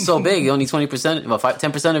 I mean, it's so big. Only 20%,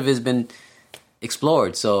 10% of it has been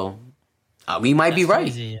explored. So we might be right.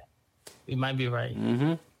 Crazy. We might be right.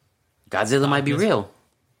 Mm-hmm. Godzilla might be real.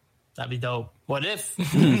 That'd be dope. What if?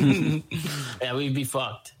 Yeah, we'd be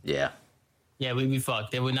fucked. Yeah. Yeah, we'd be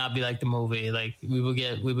fucked. It would not be like the movie. Like we would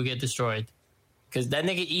get destroyed. Because that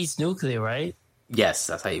nigga eats nuclear, right? Yes,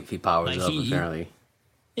 that's how he powers up, apparently.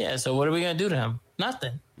 Yeah, so what are we going to do to him?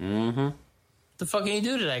 Nothing. Mm-hmm. What the fuck can you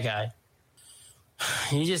do to that guy?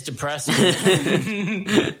 He's just depressing.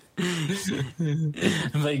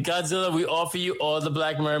 Like, Godzilla, we offer you all the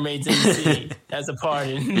black mermaids in the sea as a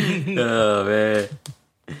pardon. Oh, man.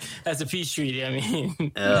 As a peace treaty, I mean.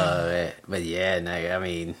 Oh, man. But yeah, I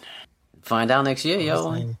mean, find out next year,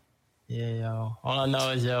 yo. Yeah, yo. All I know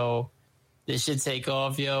is, yo, this shit take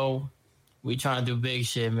off, yo. We trying to do big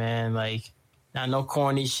shit, man. Like, not no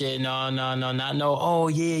corny shit. No. Not no, oh,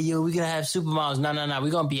 yeah, yo, we going to have supermodels. No. We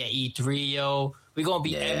going to be at E3, yo. We going to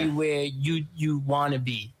be everywhere you want to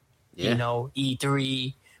be. Yeah. You know,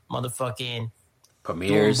 E3, motherfucking.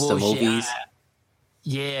 Premieres, the movies.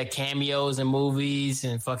 Yeah, cameos in movies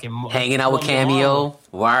and fucking. Hanging out with Cameo.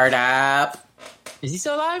 Word up. Is he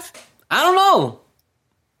still alive? I don't know.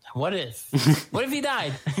 What if? What if he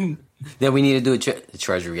died? Then we need to do a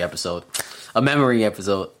treasury episode. A memory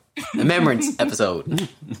episode. A remembrance episode. You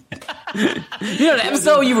know the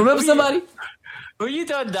episode you remember somebody? Who you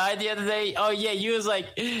thought died the other day? Oh yeah, you was like,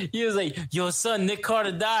 your son Nick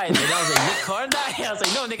Carter died. And I was like, Nick Carter died? I was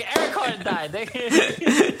like, no, nigga, Eric Carter died.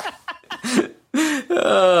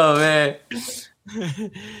 Oh man.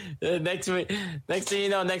 Next thing you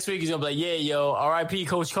know, next week he's gonna be like, yeah, yo, R.I.P.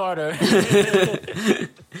 Coach Carter.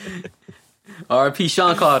 R.I.P.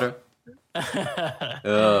 Sean Carter.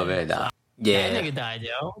 Oh man, nah. Yeah, that nigga died,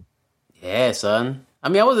 yo. Yeah, son. I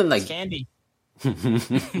mean, I wasn't like Candy.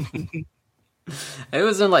 It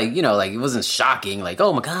wasn't like, you know, like it wasn't shocking. Like,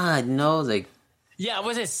 oh my god, you know, like. Yeah, it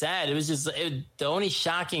wasn't sad. It was just the only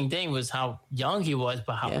shocking thing was how young he was,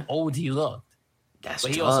 but how old he looked. That's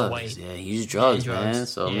but drugs. He also white. Yeah, he used drugs, man.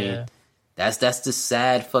 So I mean, that's the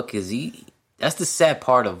sad that's the sad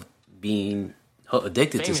part of being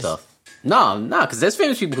addicted to stuff. No, because there's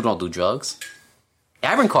famous people who don't do drugs.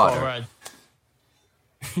 Aaron Carter. Oh, right.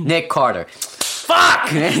 Nick Carter.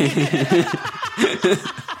 Fuck! Eric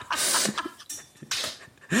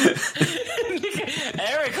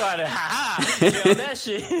Carter. Ha-ha. You know that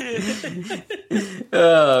shit.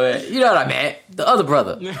 Oh, man. You know what I meant. The other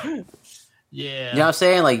brother. Yeah. You know what I'm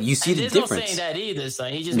saying? Like, you see the difference. There's no saying that either,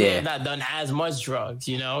 son. He just may have not done as much drugs,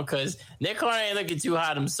 you know? Because Nick Carter ain't looking too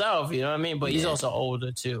hot himself, you know what I mean? But he's also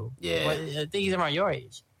older, too. Yeah. But I think he's around your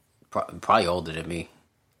age. Probably older than me.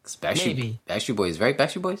 Backstreet Boys, right?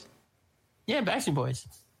 Backstreet Boys? Yeah, Backstreet Boys.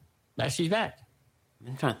 Backstreet's back.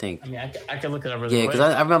 I'm trying to think. I mean, I can look it up really quick. Yeah, because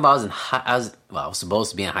I remember I was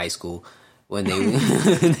supposed to be in high school when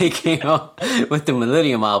they came out with the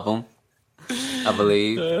Millennium album, I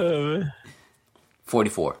believe.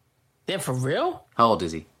 44. Damn, for real? How old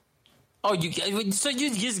is he? Oh, so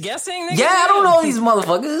you just guessing? Nigga? Yeah, I don't know these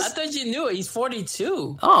motherfuckers. I thought you knew it. He's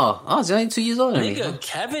 42. Oh, he's only 2 years older than me.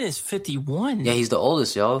 Kevin is 51. Yeah, he's the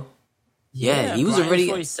oldest, yo. Yeah, he was already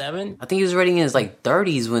 47. I think he was already in his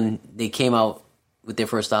 30s when they came out with their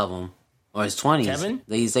first album, or his 20s. Kevin?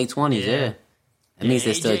 He's late 20s. Yeah, that means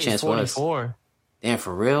there's still a chance for us. Damn,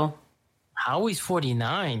 for real? Howie's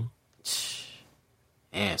 49.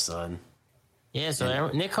 Damn, son. Yeah,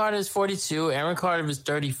 so Nick Carter is 42. Aaron Carter is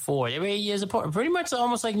 34. They're 8 years apart. Pretty much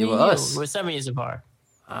almost like me and you. We're 7 years apart.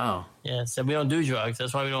 Wow. Yeah, so we don't do drugs.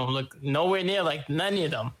 That's why we don't look nowhere near like none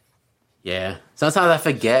of them. Yeah. Sometimes I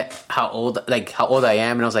forget how old I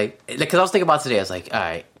am, and I was like, because I was thinking about today. I was like, all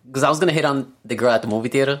right, because I was gonna hit on the girl at the movie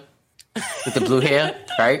theater with the blue hair,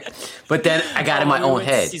 right? But then I got in my own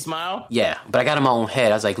head. She smile. Yeah, but I got in my own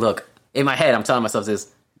head. I was like, look, in my head, I'm telling myself this: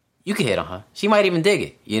 you can hit on her. She might even dig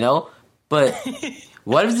it, you know. But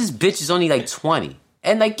what if this bitch is only 20?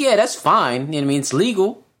 And yeah, that's fine. You know what I mean? It's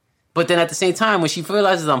legal. But then at the same time, when she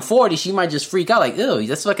realizes I'm 40, she might just freak out like, ew,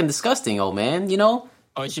 that's fucking disgusting, old man, you know?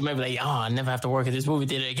 Or she might be like, oh, I never have to work at this movie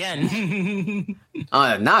theater again.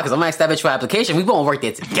 Nah, because I'm going to ask that bitch for application. We won't work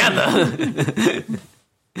there together.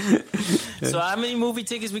 So how many movie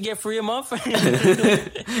tickets we get free a month?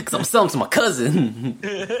 Because I'm selling to my cousin.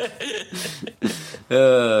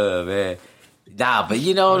 Oh, man. Nah, but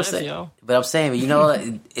you know what I'm saying. But I'm saying, you know,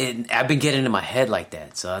 I've been getting in my head like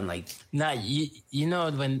that. So I'm like, nah, you know,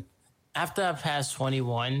 when after I passed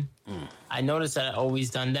 21, I noticed that I always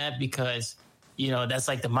done that because, you know, that's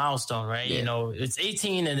like the milestone, right? Yeah. You know, it's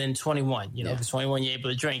 18 and then 21. You know, because 21 you're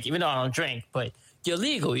able to drink, even though I don't drink, but you're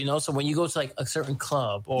legal. You know, so when you go to a certain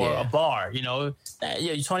club or a bar, you know,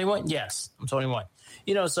 you're 21. Yes, I'm 21.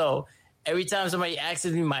 You know, so every time somebody asks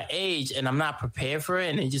me my age and I'm not prepared for it,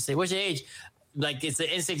 and they just say, "What's your age?" It's the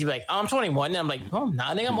instinct to be like, oh, I'm 21. And I'm like, oh,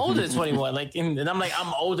 nah, I think I'm older than 21. And I'm like,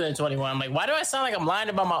 I'm older than 21. I'm like, why do I sound like I'm lying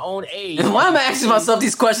about my own age? Why am I asking myself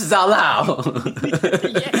these questions out loud?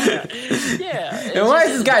 Yeah. And why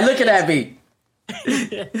is this guy looking at me?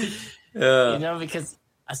 You know, because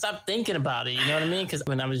I stopped thinking about it. You know what I mean? Because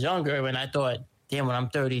when I was younger, when I thought, damn, when I'm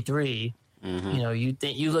 33, you know,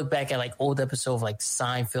 you look back at old episodes of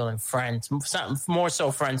Seinfeld and Friends, more so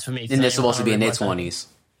Friends for me. And they're supposed to be in their 20s.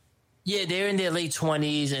 Yeah, they're in their late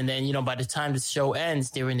 20s, and then, you know, by the time the show ends,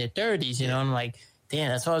 they're in their 30s, you know? I'm like, damn,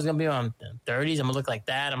 that's what I was going to be on 30s. I'm going to look like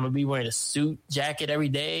that. I'm going to be wearing a suit jacket every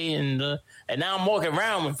day, and now I'm walking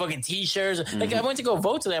around with fucking T-shirts. I went to go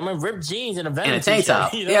vote today. I'm in ripped jeans and a Venom and a tank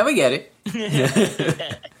top. You know? Yeah, we get it.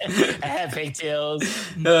 I had pigtails.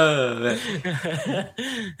 Man,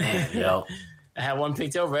 yo. I had one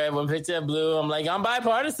pigtail red, one pigtail blue. I'm like, I'm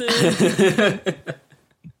bipartisan.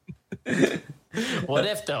 What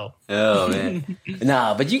if though? Oh man,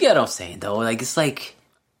 nah. But you get what I'm saying though. It's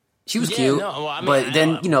she was cute, but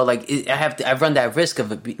then you know, I run that risk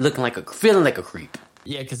of it looking feeling like a creep.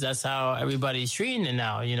 Yeah, because that's how everybody's treating it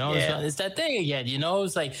now. You know, it's that thing again. You know,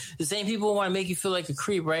 it's like the same people want to make you feel like a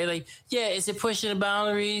creep, right? Is it pushing the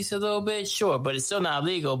boundaries a little bit? Sure, but it's still not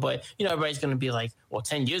legal. But you know, everybody's gonna be like, well,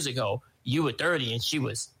 10 years ago you were 30 and she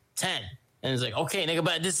was 10. And it's like, okay, nigga,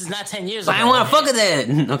 but this is not 10 years ago. I don't want to fuck her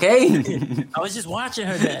then, okay? I was just watching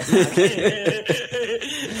her then.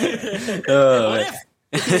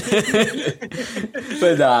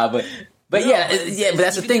 But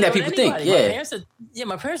that's the thing that people think. Yeah.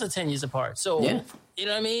 My parents are 10 years apart. So, you know what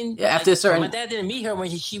I mean? Yeah, after a certain... My dad didn't meet her when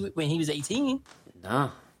he was 18. Nah.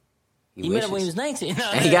 He met her when he was 19.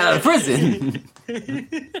 And he got out of prison.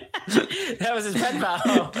 That was his pen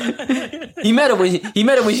pal. He met her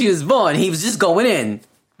when she was born. He was just going in.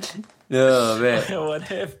 Oh man.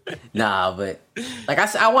 What if? Nah, but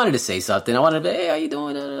I wanted to say something. I wanted to be, hey, how you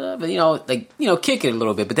doing? But kick it a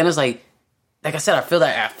little bit. But then it's like I said, I feel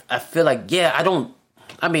like I don't.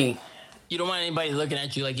 I mean, you don't want anybody looking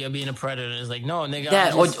at you like you're being a predator. It's like, no, nigga.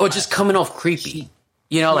 Yeah, or just coming off creepy.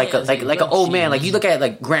 You know, like an old man. Like you look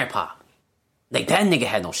at grandpa. That nigga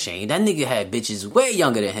had no shame. That nigga had bitches way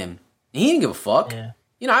younger than him. And he didn't give a fuck. Yeah.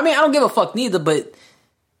 You know, I mean, I don't give a fuck neither, but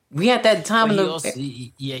we had that time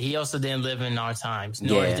he also didn't live in our times,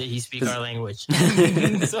 nor did he speak our language.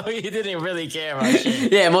 So he didn't really care about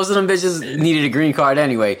shit. Yeah, most of them bitches needed a green card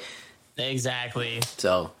anyway. Exactly.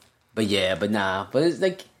 So, but nah. But it's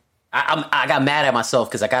I got mad at myself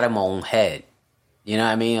because I got in my own head. You know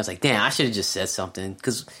what I mean? I was like, damn, I should have just said something.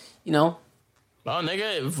 Because, you know, Well,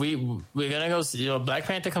 nigga, if we're gonna go see, Black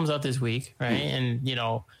Panther comes out this week, right? And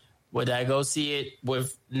would I go see it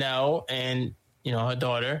with Nell and her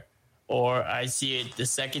daughter, or I see it the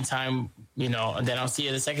second time, and then I'll see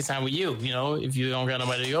it the second time with you, if you don't got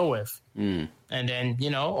nobody to go with, and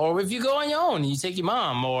then or if you go on your own, you take your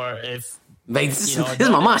mom, or if this is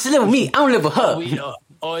my mom, she live with me, I don't live with her,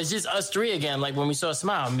 or it's just us three again, like when we saw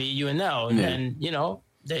Smile, me, you, and Nell, and then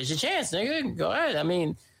there's your chance, nigga. Go ahead. I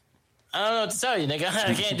mean, I don't know what to tell you, nigga.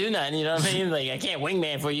 I can't do nothing. You know what I mean? Like I can't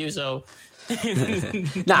wingman for you. So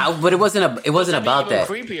nah, but it wasn't about that.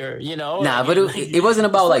 Creepier, Nah, but it wasn't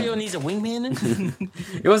about like needs a wingman.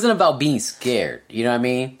 It wasn't about being scared. You know what I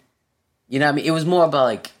mean? It was more about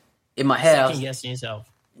like in my head. Second guessing yourself.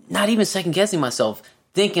 Not even second guessing myself.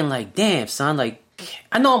 Thinking like, damn, son. Like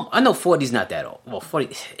I know 40's not that old. Well,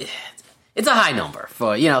 40. It's a high number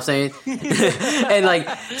for, what I'm saying? And like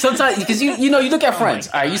sometimes because you look at Friends,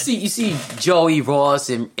 all right, you see Joey, Ross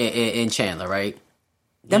and Chandler, right?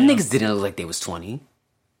 Them niggas didn't look like they was 20.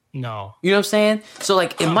 No. You know what I'm saying? So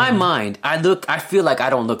like in my mind, I feel like I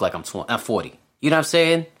don't look like I'm 40. You know what I'm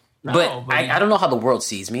saying? No, but I don't know how the world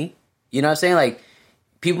sees me. You know what I'm saying? Like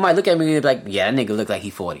people might look at me and be like, yeah, that nigga look like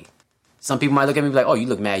he 40. Some people might look at me and be like, oh, you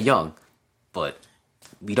look mad young. But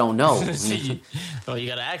we don't know. You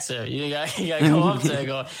gotta ask her. You gotta go up to her and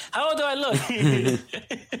go, how old do I look?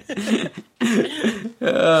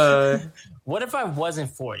 What if I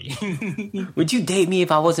wasn't 40? Would you date me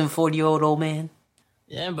if I wasn't 40-year-old old man?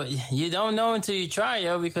 Yeah, but you don't know until you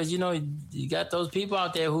try, because you got those people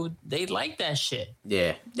out there who they like that shit.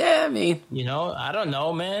 Yeah. Yeah, I mean. I don't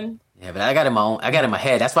know, man. Yeah, but I got in my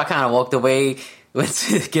head. That's why I kind of walked away. Went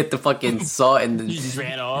to get the fucking salt and you just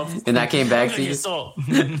ran off. And I came back to you. Salt.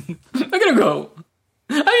 I gotta go.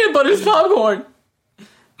 I need to butter this popcorn.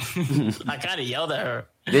 I kind of yelled at her.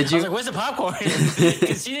 Did you? I was like, "Where's the popcorn?"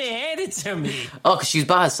 Because she didn't hand it to me. Oh, because she was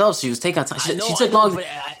by herself. She was taking time. She took long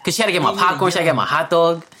because she had to get my popcorn. She had to get my hot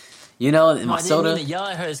dog. And my soda. I didn't mean to yell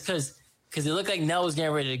at her because it looked like Nell was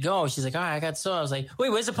getting ready to go. She's like, all right, I got soda. I was like,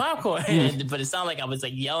 wait, where's the popcorn? But it sounded like I was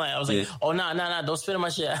like yelling. I was like, oh, no, don't spit on my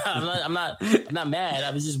shit. I'm not mad.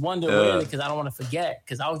 I was just wondering because I don't want to forget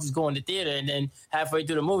because I was just going to theater and then halfway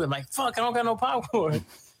through the movie, I'm like, fuck, I don't got no popcorn.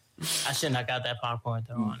 I shouldn't have got that popcorn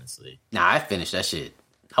though, honestly. Nah, I finished that shit.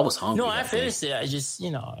 I was hungry. No, I finished it. I just,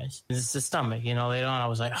 it's the stomach. Later on, I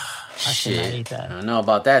was like, I should not eat that. I don't know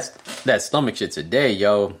about that stomach shit today,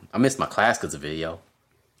 yo. I missed my class because of it, yo.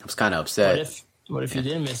 I was kind of upset. What if you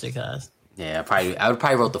didn't miss it, cuz? Yeah, I would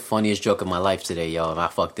probably wrote the funniest joke of my life today, yo, and I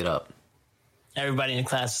fucked it up. Everybody in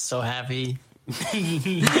class is so happy.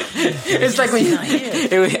 It's like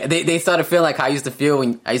when they started feeling like how I used to feel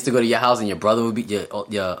when I used to go to your house and your brother would be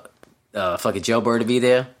your fucking jailbird to be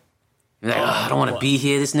there. You're like, I don't want to be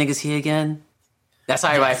here. This nigga's here again. That's how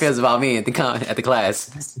everybody feels about me at the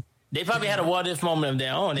class. They probably had a what if moment of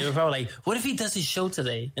their own. They were probably like, what if he does his show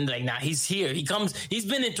today? And they're like, nah, he's here. He's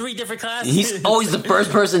been in 3 different classes. He's always the first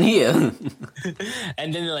person here.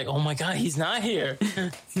 And then they're like, oh my God, he's not here.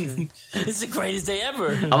 It's the greatest day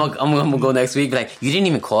ever. I'm gonna go next week. Be like, you didn't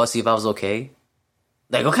even call to see if I was okay?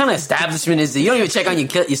 Like, what kind of establishment is it? You don't even check on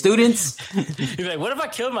your students? You'd be like, what if I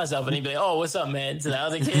killed myself? And he'd be like, oh, what's up, man? To the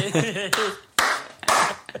other kid.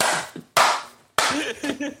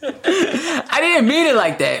 I didn't mean it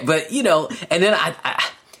like that, but and then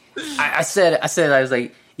I said I was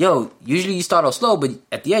like, yo, usually you start off slow, but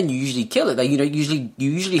at the end you usually kill it. Like you usually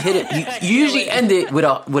hit it. You usually end it with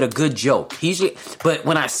a good joke. But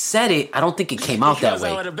when I said it, I don't think it came out that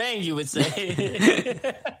way. With a bang, you would say.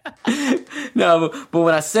 No, but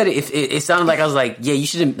when I said it, it sounded like I was like, yeah, you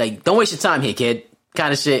shouldn't don't waste your time here, kid,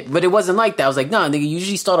 kind of shit. But it wasn't like that. I was like, nah, nigga, you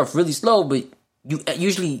usually start off really slow, but you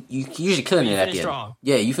usually killing it at the end. Strong.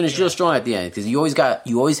 Yeah, you finish real strong at the end because you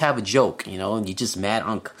always have a joke, and you just mad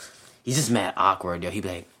awkward. Yo, he'd be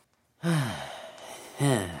like,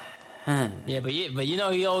 yeah, but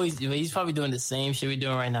he's probably doing the same shit we're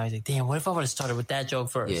doing right now. He's like, damn, what if I would have started with that joke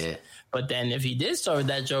first? Yeah. But then if he did start with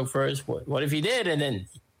that joke first, what if he did and then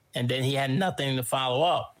he had nothing to follow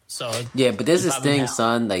up? So yeah, but there's this thing,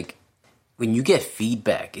 son, like. When you get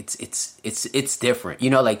feedback, it's different.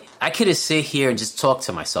 like I could just sit here and just talk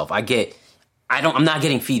to myself. I'm not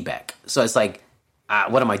getting feedback. So it's like,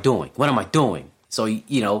 what am I doing? What am I doing? So,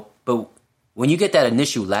 but when you get that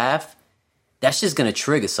initial laugh, that's just going to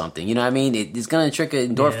trigger something. You know what I mean? It's going to trigger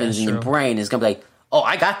endorphins in your brain. It's going to be like, oh,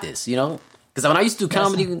 I got this, Because when I used to do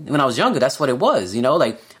comedy when I was younger, that's what it was,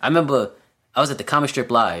 Like, I remember I was at the Comic Strip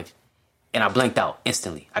Live and I blanked out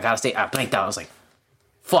instantly. I blanked out. I was like,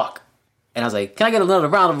 fuck. And I was like, can I get another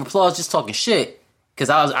round of applause just talking shit? Because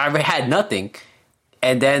I already had nothing.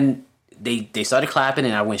 And then they started clapping,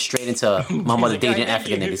 and I went straight into my mother dating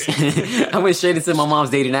African niggas. I went straight into my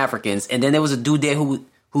mom's dating Africans, and then there was a dude there who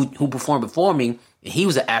performed before me, and he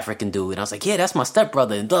was an African dude, and I was like, yeah, that's my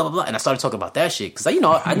stepbrother, and blah blah blah, and I started talking about that shit because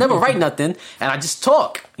I never write nothing, and I just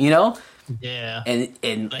talk, Yeah,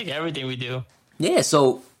 and like everything we do. Yeah,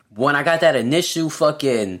 so when I got that initial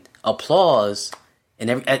fucking applause,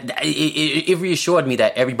 and it reassured me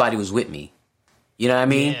that everybody was with me. You know what I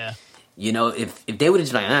mean? Yeah. If they would have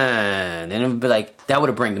just like, then it would be like, that would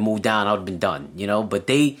have bring the mood down. I would have been done. But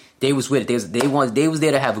they was with it. They was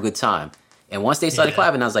there to have a good time. And once they started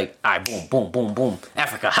clapping, I was like, all right, boom, boom, boom, boom,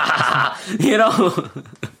 Africa, ha ha ha.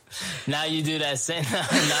 Now you do that same.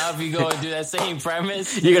 Now if you go and do that same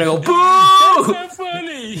premise, you're gonna go boo. That's not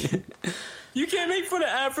funny. You can't make fun of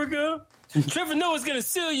Africa. Trevor Noah's gonna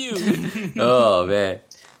sue you. Oh man,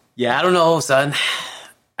 yeah, I don't know, son.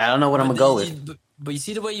 I don't know what I'm gonna go with. But you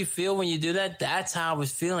see the way you feel when you do that? That's how I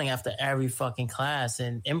was feeling after every fucking class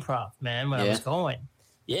in improv, man, when I was going.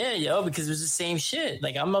 Yeah, because it was the same shit.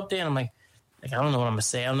 Like, I'm up there and I'm like, I don't know what I'm gonna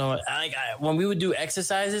say. I don't know. When we would do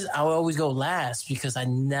exercises, I would always go last because I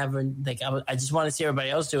never I just wanted to see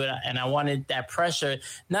everybody else do it, and I wanted that pressure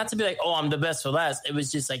not to be like, oh, I'm the best for last. It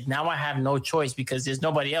was just like, now I have no choice because there's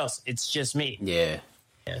nobody else. It's just me. Yeah.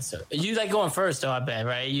 Yeah. So you like going first, though. I bet,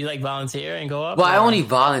 right? You like volunteer and go up. Well, I only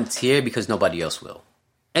volunteer because nobody else will.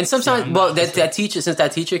 And sometimes, that teacher, since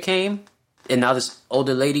that teacher came, and now this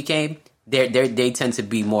older lady came. They tend to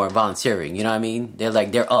be more volunteering, you know what I mean?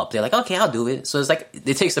 They're up. They're like, okay, I'll do it. So it's like,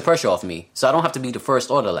 it takes the pressure off me. So I don't have to be the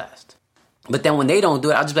first or the last. But then when they don't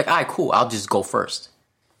do it, I'll just be like, all right, cool. I'll just go first.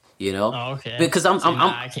 Oh, okay. Because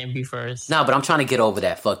I can't be first. No, but I'm trying to get over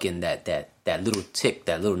that fucking, that little tick,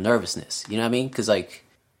 that little nervousness. You know what I mean? Because I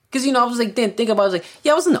was like, then think about it. I was like,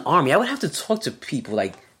 yeah, I was in the army. I would have to talk to people,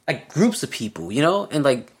 like groups of people, and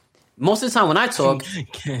like, most of the time when I talk,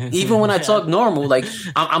 even when I talk normal, like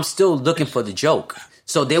I'm still looking for the joke.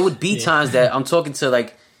 So there would be times that I'm talking to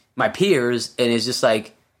like my peers, and it's just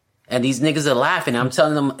like, and these niggas are laughing. And I'm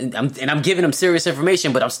telling them, and I'm giving them serious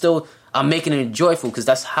information, but I'm making it joyful because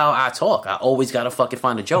that's how I talk. I always gotta fucking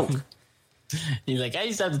find a joke. He's like, I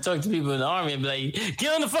used to have to talk to people in the army and be like,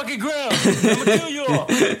 get on the fucking ground. I'm gonna kill you all.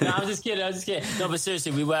 No, I'm just kidding. No, but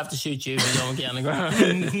seriously, we will have to shoot you if you don't get on the ground.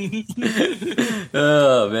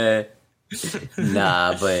 Oh, man.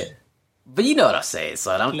 Nah, but you know what I'm saying,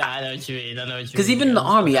 son. I know what you mean. Because even in the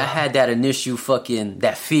army, I had that initial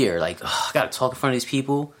that fear. Like, oh, I gotta talk in front of these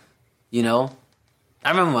people, I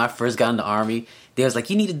remember when I first got in the army, they was like,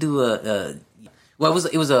 you need to do it was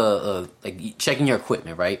like checking your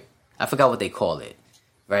equipment, right? I forgot what they call it,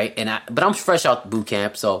 right? But I'm fresh out boot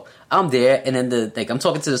camp, so I'm there, and then I'm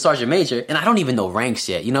talking to the sergeant major, and I don't even know ranks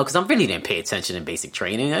yet, because I really didn't pay attention in basic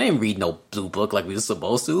training. I didn't read no blue book like we were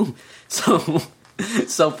supposed to. So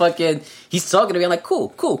fucking, he's talking to me. I'm like,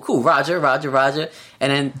 cool, Roger.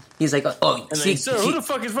 And then he's like, oh, sir, who the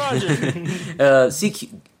fuck is Roger?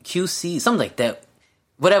 CQC, something like that,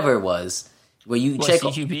 whatever it was. Where you check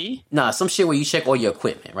CQB? Nah, some shit where you check all your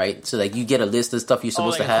equipment, right? So like you get a list of stuff you're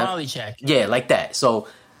supposed to have. Quality check. Yeah, like that. So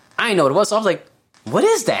I didn't know what it was. So I was like, "What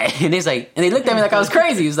is that?" And they looked at me like I was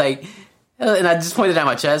crazy. It was like, and I just pointed at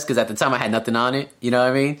my chest because at the time I had nothing on it. You know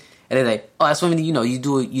what I mean? And they're like, "Oh, that's when you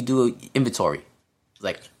do an inventory."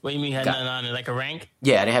 Like, what do you mean you had nothing on it? Like a rank?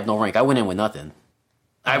 Yeah, I didn't have no rank. I went in with nothing.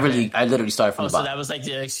 Okay. I literally started from the bottom. So that was like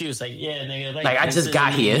the excuse, like, yeah, nigga, like I just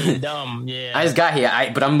got here. Dumb, yeah. I just got here,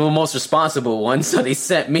 but I'm the most responsible one, so they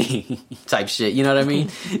sent me type shit. You know what I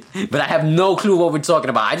mean? But I have no clue what we're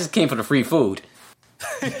talking about. I just came for the free food.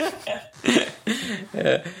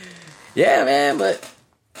 Yeah, man. But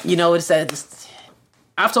it's that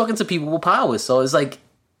I've talking to people with powers, so it's like,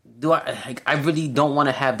 I really don't want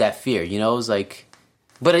to have that fear. It's like,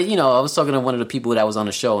 but I was talking to one of the people that was on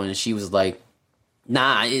the show, and she was like,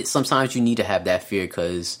 nah, sometimes you need to have that fear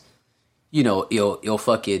because, it'll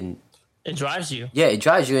fucking... It drives you. Yeah, it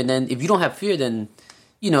drives you. And then if you don't have fear, then,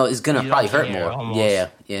 it's going to probably hurt more. Almost. Yeah,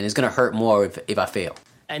 and it's going to hurt more if I fail.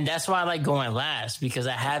 And that's why I like going last, because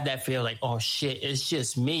I have that fear like, oh, shit, it's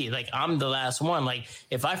just me. Like, I'm the last one. Like,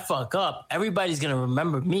 if I fuck up, everybody's going to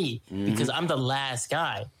remember me because I'm the last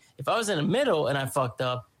guy. If I was in the middle and I fucked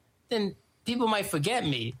up, then... people might forget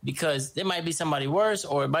me because there might be somebody worse,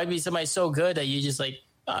 or it might be somebody so good that you just like,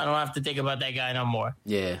 oh, I don't have to think about that guy no more.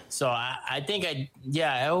 Yeah. So I think I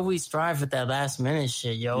always strive with that last minute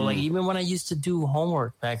shit, yo. Like even when I used to do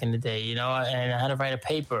homework back in the day, and I had to write a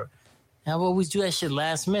paper, I would always do that shit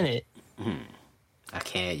last minute. I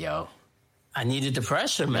can't, yo. I needed the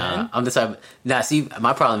pressure, man. I'm the type. See,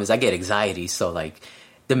 my problem is I get anxiety, so like.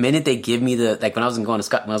 The minute they give me when I was going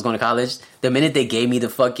to college, the minute they gave me the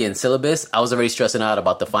fucking syllabus, I was already stressing out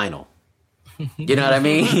about the final. You know what I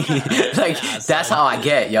mean? Like, that's how I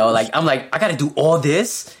get, yo. Like, I'm like, I gotta do all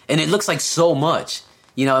this, and it looks like so much.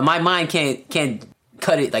 You know, and my mind can't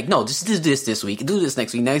cut it. Like, no, just do this week, do this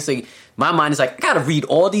next week. Next week, my mind is like, I gotta read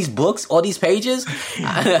all these books, all these pages.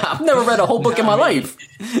 I've never read a whole book in my life.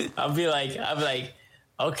 I'll be like,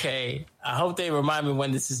 okay, I hope they remind me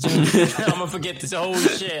when this is due. I'm gonna forget this whole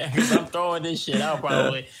shit because I'm throwing this shit out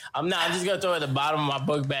probably. I'm just gonna throw it at the bottom of my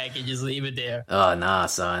book bag and just leave it there. Oh, nah,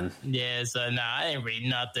 son. Yeah, so nah, I ain't reading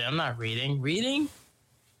nothing. I'm not reading. Reading?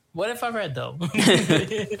 What if I read though?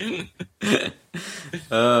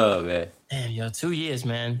 Oh, man. Damn, yo, 2 years,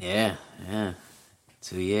 man. Yeah.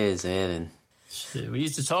 2 years, man. Shit, we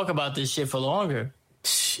used to talk about this shit for longer.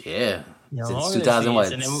 Yeah. You know, since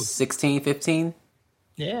 2016, 15?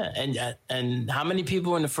 Yeah, and how many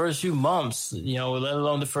people in the first few months, you know, let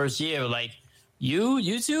alone the first year, were like,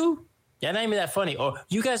 you two? Yeah, not even that funny. Or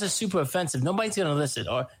you guys are super offensive. Nobody's going to listen.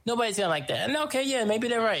 Or nobody's going to like that. And okay, yeah, maybe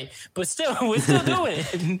they're right. But still, we're still doing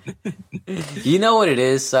it. You know what it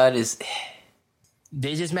is, son?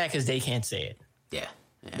 They just mad because they can't say it. Yeah.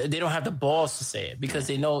 They don't have the balls to say it because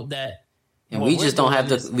they know that. And we just don't have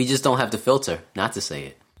the filter not to say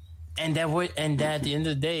it. And that at the end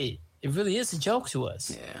of the day, it really is a joke to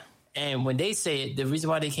us. Yeah. And when they say it, the reason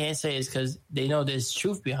why they can't say it is because they know there's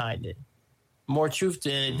truth behind it. More truth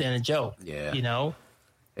than a joke. Yeah. You know?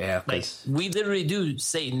 Yeah. Like, we literally do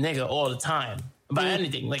say nigga all the time about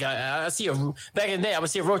anything. Like, I see back in the day, I would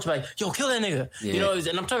see a roach like, yo, kill that nigga. Yeah. You know, and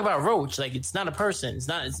I'm talking about roach. Like, it's not a person. It's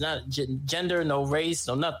not gender, no race,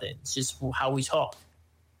 no nothing. It's just how we talk.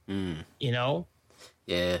 You know?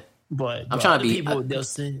 Yeah. But I'm trying to be. People, they'll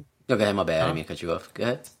say. No, go ahead. My bad. I didn't mean to cut you off. Go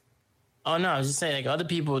ahead. Oh, no. I was just saying, like, other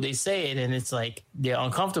people, they say it, and it's like they're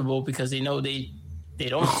uncomfortable because they know they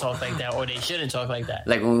don't talk like that or they shouldn't talk like that.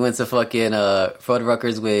 Like when we went to fucking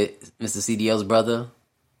Fuddruckers with Mr. CDL's brother.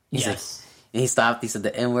 He's like, and he stopped. He said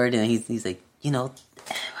the N word, and he's like, you know,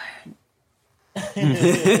 the N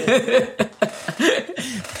word.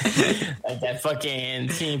 Like that fucking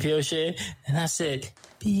Team Peel shit. And I said,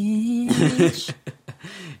 bitch.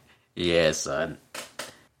 Yeah, son.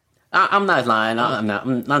 I'm not lying. I'm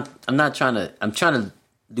not trying to. I'm trying to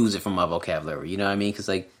lose it from my vocabulary. You know what I mean? Because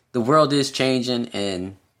like the world is changing,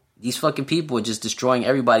 and these fucking people are just destroying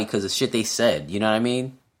everybody because of shit they said. You know what I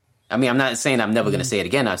mean? I mean, I'm not saying I'm never gonna say it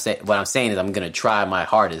again. What I'm saying is I'm gonna try my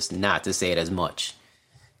hardest not to say it as much.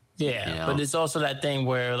 Yeah, you know? But it's also that thing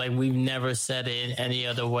where like we've never said it in any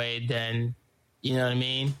other way than, you know what I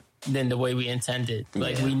mean, than the way we intended.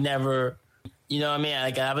 Like we never. You know what I mean?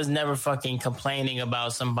 Like I was never fucking complaining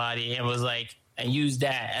about somebody and was like, and use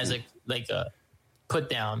that as a put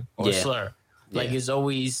down or slur. Like it's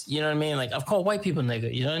always, you know what I mean? Like I've called white people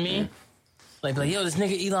nigga. You know what I mean? Like yo, this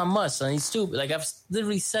nigga Elon Musk, son, he's stupid. Like I've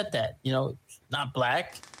literally said that. You know, not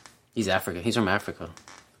black. He's African. He's from Africa.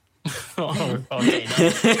 Okay, no.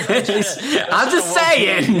 I'm just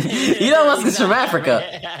saying. Elon Musk is from Africa.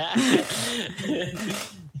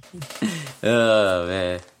 Oh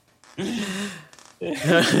man.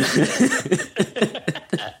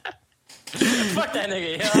 Fuck that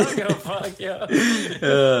nigga, yo. I don't give a fuck,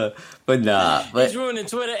 yo. But nah, he's ruining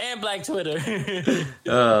Twitter and Black Twitter.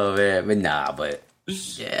 Oh man, but nah, but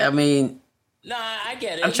yeah, I mean, nah, I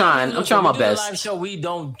get it. I'm trying my best. Live show, we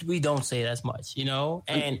don't say it as much, you know,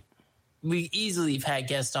 and we easily have had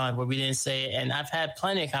guests on where we didn't say it, and I've had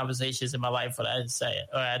plenty of conversations in my life where I didn't say it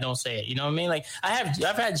or I don't say it. You know what I mean? Like I've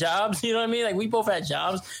had jobs. You know what I mean? Like we both had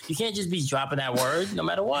jobs. You can't just be dropping that word no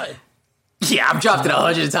matter what. Yeah, I've dropped it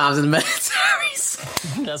 100 times in the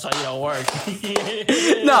military. That's why you don't work.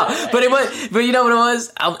 No, but you know what it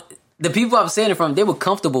was? The people I was saying it from, they were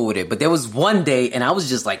comfortable with it. But there was one day, and I was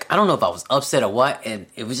just like, I don't know if I was upset or what, and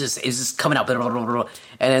it was just coming out. Blah, blah, blah, blah.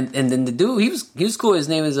 And then the dude, he was cool. His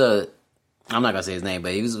name is I'm not gonna say his name,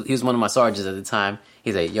 but he was one of my sergeants at the time.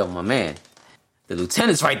 He's like, yo, my man, the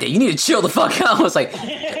lieutenant's right there. You need to chill the fuck out. I was like,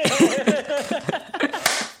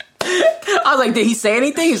 did he say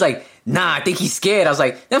anything? He's like, nah, I think he's scared. I was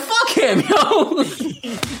like, then fuck him, yo.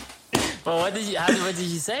 But what did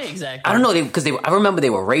you say exactly? I don't know, because I remember they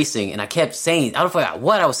were racing, and I kept saying, I don't forget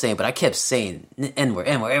what I was saying, but I kept saying N-word.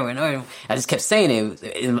 I just kept saying it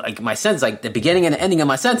in like my sentence, like the beginning and the ending of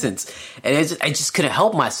my sentence, and I just couldn't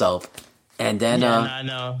help myself. And then, I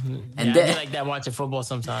know. And then, I feel like that watching football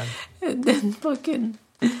sometimes. And then and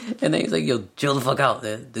then he's like, yo, chill the fuck out.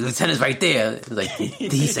 The lieutenant's right there. He's like,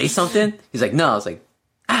 did he say something? He's like, no. I was like,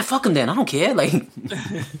 fuck him then. I don't care. Like,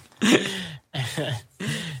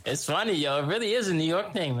 it's funny, yo. It really is a New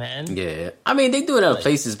York thing, man. Yeah. I mean, they do it other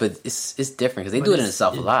places, but it's different because they do it in the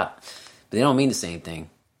South a lot. But they don't mean the same thing.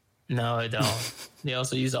 No, they don't. They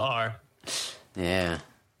also use the R. Yeah.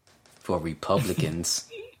 for Republicans.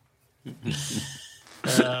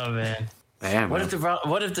 Oh man. Man, what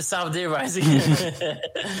if the South did rise again?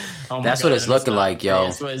 That's what it's looking like, yo.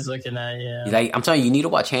 That's what it's looking at, yeah. Like, I'm telling you, you need to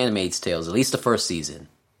watch Handmaid's Tales, at least the first season.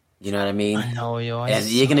 You know what I mean? I know, yo. And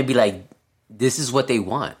you're gonna be like, this is what they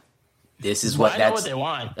want. This is what I know what they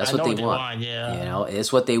want. That's what they want. Yeah, you know,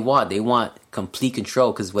 it's what they want. They want complete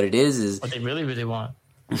control because what it is what they really, really want.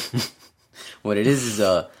 what it is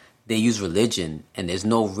they use religion and there's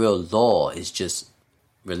no real law. It's just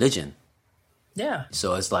religion. Yeah.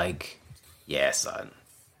 So it's like, yeah, son.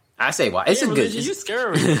 I say, well, it's a good. You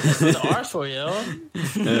scary. It's harsh for you.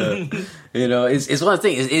 You know, it's one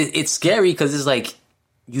thing. It's scary because it's like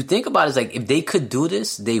you think about it, it's like if they could do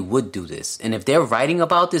this, they would do this, and if they're writing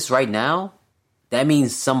about this right now, that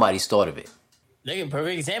means somebody's thought of it. Like a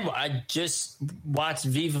perfect example. I just watched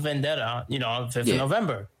V for Vendetta. You know, on 5th of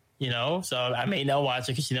November. You know, so I may not watch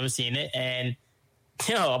it because she never seen it, and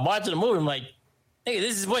you know, I'm watching the movie. I'm like, hey,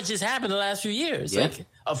 this is what just happened the last few years. Yeah. Like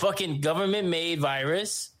a fucking government-made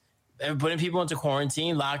virus, putting people into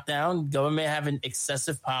quarantine, lockdown, government having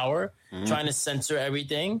excessive power, trying to censor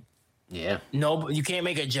everything. Yeah. No, you can't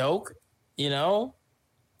make a joke, you know?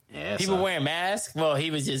 Yeah. People wearing masks. Well,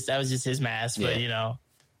 that was just his mask, but you know.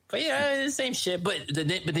 But yeah, it's the same shit. But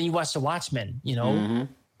then you watch The Watchmen, you know,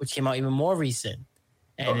 which came out even more recent.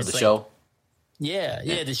 And it's the like, show? Yeah,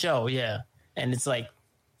 the show, yeah. And it's like,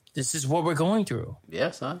 this is what we're going through.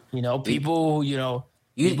 Yeah, son. You know, people who, you know,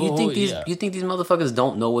 you think these motherfuckers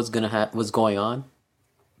don't know what's going on?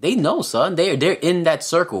 They know, son. They're in that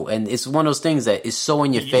circle, and it's one of those things that is so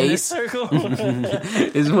in your face. Circle?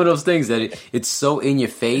 It's one of those things that it's so in your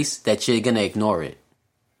face that you're gonna ignore it.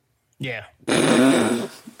 Yeah. I'm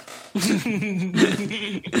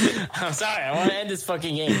sorry. I want to end this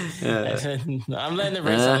fucking game. I'm letting the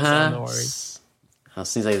rest of the don't worry. It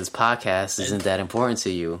seems like this podcast isn't that important to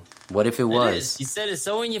you. What if it was? You said it's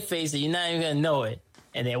so in your face that you're not even gonna know it,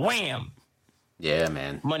 and then wham! Yeah,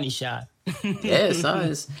 man. Money shot. Yeah,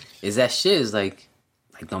 son. It's that shit. It's like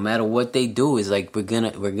no matter what they do, it's like we're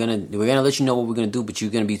gonna let you know what we're gonna do, but you're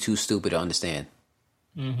gonna be too stupid to understand.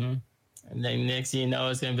 Mm-hmm. And then next thing you know,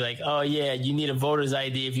 it's gonna be like, oh yeah, you need a voter's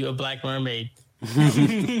ID if you're a black mermaid.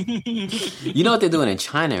 You know what they're doing in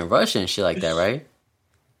China and Russia and shit like that, right?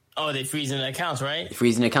 Oh, they freezing the accounts, right? They're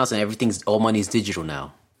freezing the accounts and all money's digital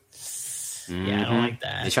now. Yeah, I don't like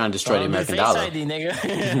that. They're trying to destroy the American Face dollar. ID,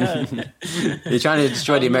 nigga. They're trying to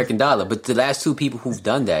destroy the American dollar. But the last two people who've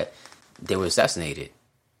done that, they were assassinated.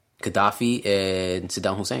 Gaddafi and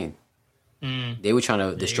Saddam Hussein. They were trying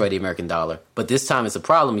to destroy the American dollar. But this time it's a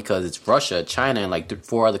problem because it's Russia, China, and like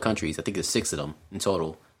 4 other countries. I think there's 6 of them in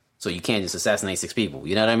total. So you can't just assassinate 6 people.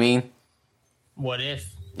 You know what I mean? What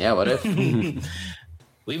if? Yeah, what if?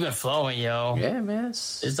 We've been flowing, yo. Yeah, man.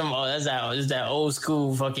 It's that old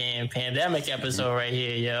school fucking pandemic episode right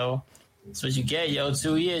here, yo. That's what you get, yo.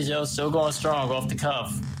 2 years, yo. Still going strong off the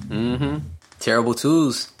cuff. Mm-hmm. Terrible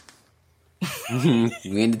twos.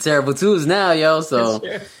 We in the terrible twos now, yo. So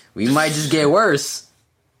we might just get worse.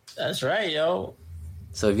 That's right, yo.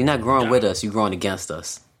 So if you're not growing with us, you're growing against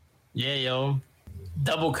us. Yeah, yo.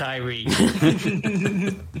 Double Kyrie.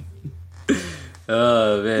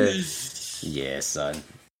 Oh, man. Yeah, son.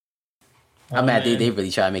 I'm mad they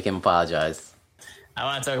really try to make him apologize. I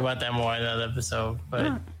want to talk about that more in another episode,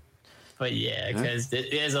 but yeah, because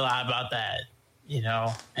there's a lot about that, you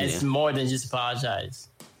know. And it's more than just apologize.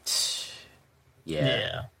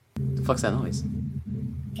 Yeah. The fuck's that noise?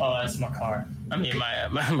 Oh, that's my car. I mean,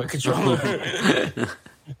 my controller.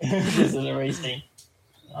 This is erasing.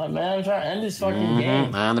 Oh man, I'm trying to end this fucking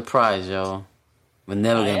game. I'm the prize, yo. We're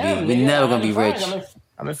never gonna be rich.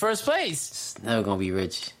 I'm in first place. It's never gonna be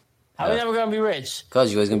rich. How are we never gonna be rich?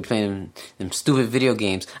 Cause you always gonna be playing them stupid video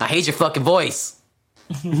games. I hate your fucking voice.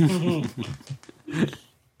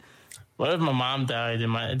 What if my mom died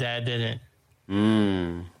and my dad didn't?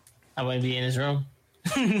 I wouldn't be in his room.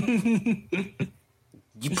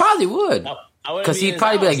 You probably would. Because he'd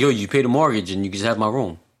probably be like, yo, you pay the mortgage and you can just have my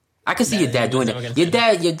room. I could see your dad doing that.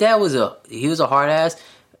 Your dad was a hard ass,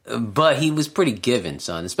 but he was pretty giving,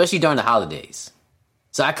 son, especially during the holidays.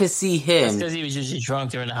 So I could see him. That's because he was usually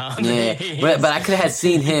drunk during the holidays. Yeah, but I could have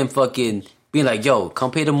seen him fucking being like, yo,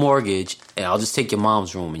 come pay the mortgage and I'll just take your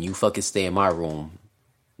mom's room and you fucking stay in my room.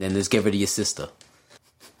 Then just give her to your sister.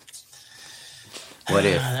 What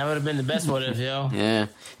if? That would have been the best what if, yo. Yeah.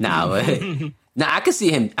 Nah, I could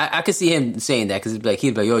see him. I could see him saying that because he'd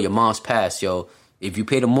be like, yo, your mom's passed, yo. If you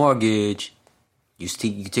pay the mortgage, you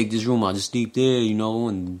take this room, I'll just sleep there, you know,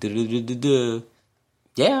 and da-da-da-da-da.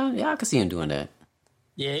 Yeah, I could see him doing that.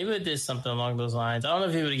 Yeah, he would have did something along those lines. I don't know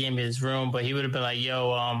if he would have gave me his room, but he would have been like,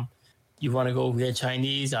 yo, you want to go get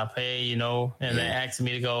Chinese, I'll pay, you know, and then asking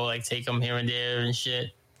me to go like take them here and there and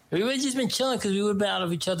shit. We would have just been chilling because we would have been out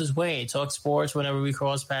of each other's way, talk sports whenever we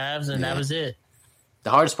cross paths, and that was it.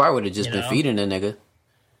 The hardest part would have just been feeding the nigga.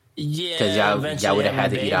 Yeah, because y'all would have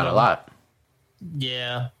had to eat out a lot.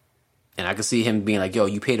 Yeah, and I could see him being like, "Yo,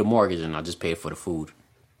 you pay the mortgage, and I'll just pay for the food."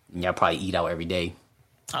 And y'all probably eat out every day.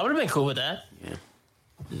 I would have been cool with that. Yeah,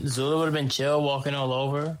 Zula would have been chill, walking all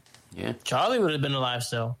over. Yeah, Charlie would have been alive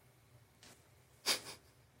still.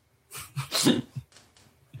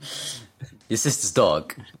 Your sister's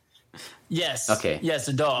dog. Yes. Okay. Yes,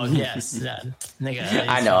 the dog. Yes, nigga.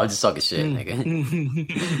 I know. I'm just talking shit,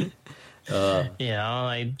 nigga. You know,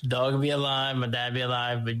 like dog would be alive, my dad be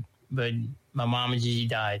alive, but my mom and Gigi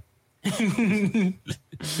died.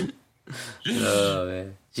 Oh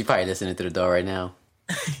man, she probably listening to the door right now.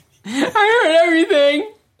 I heard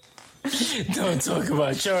everything. Don't talk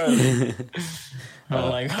about Charlie. I'm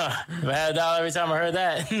like, if I had $1 every time I heard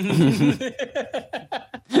that.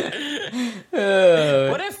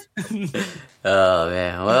 What if? Oh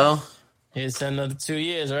man, well, it's another 2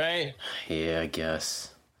 years, right? Yeah, I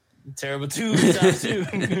guess. Terrible 2 times 2.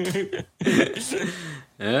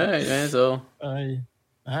 All right, man. So, you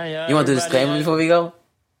want to do a disclaimer before we go?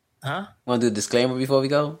 Huh? Want to do a disclaimer before we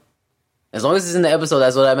go? As long as it's in the episode,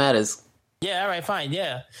 that's all that matters. Yeah. All right. Fine.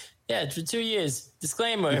 Yeah. Yeah. For 2 years.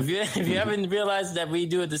 Disclaimer: if you haven't realized that we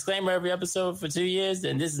do a disclaimer every episode for 2 years,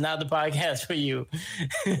 then this is not the podcast for you.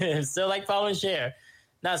 So, like, follow and share.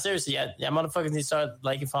 No, seriously, motherfuckers need to start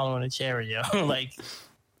liking, following, and sharing, yo. Like.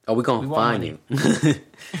 Oh, we're gonna find you.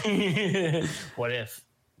 What if?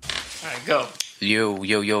 All right, go. Yo.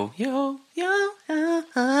 Yo.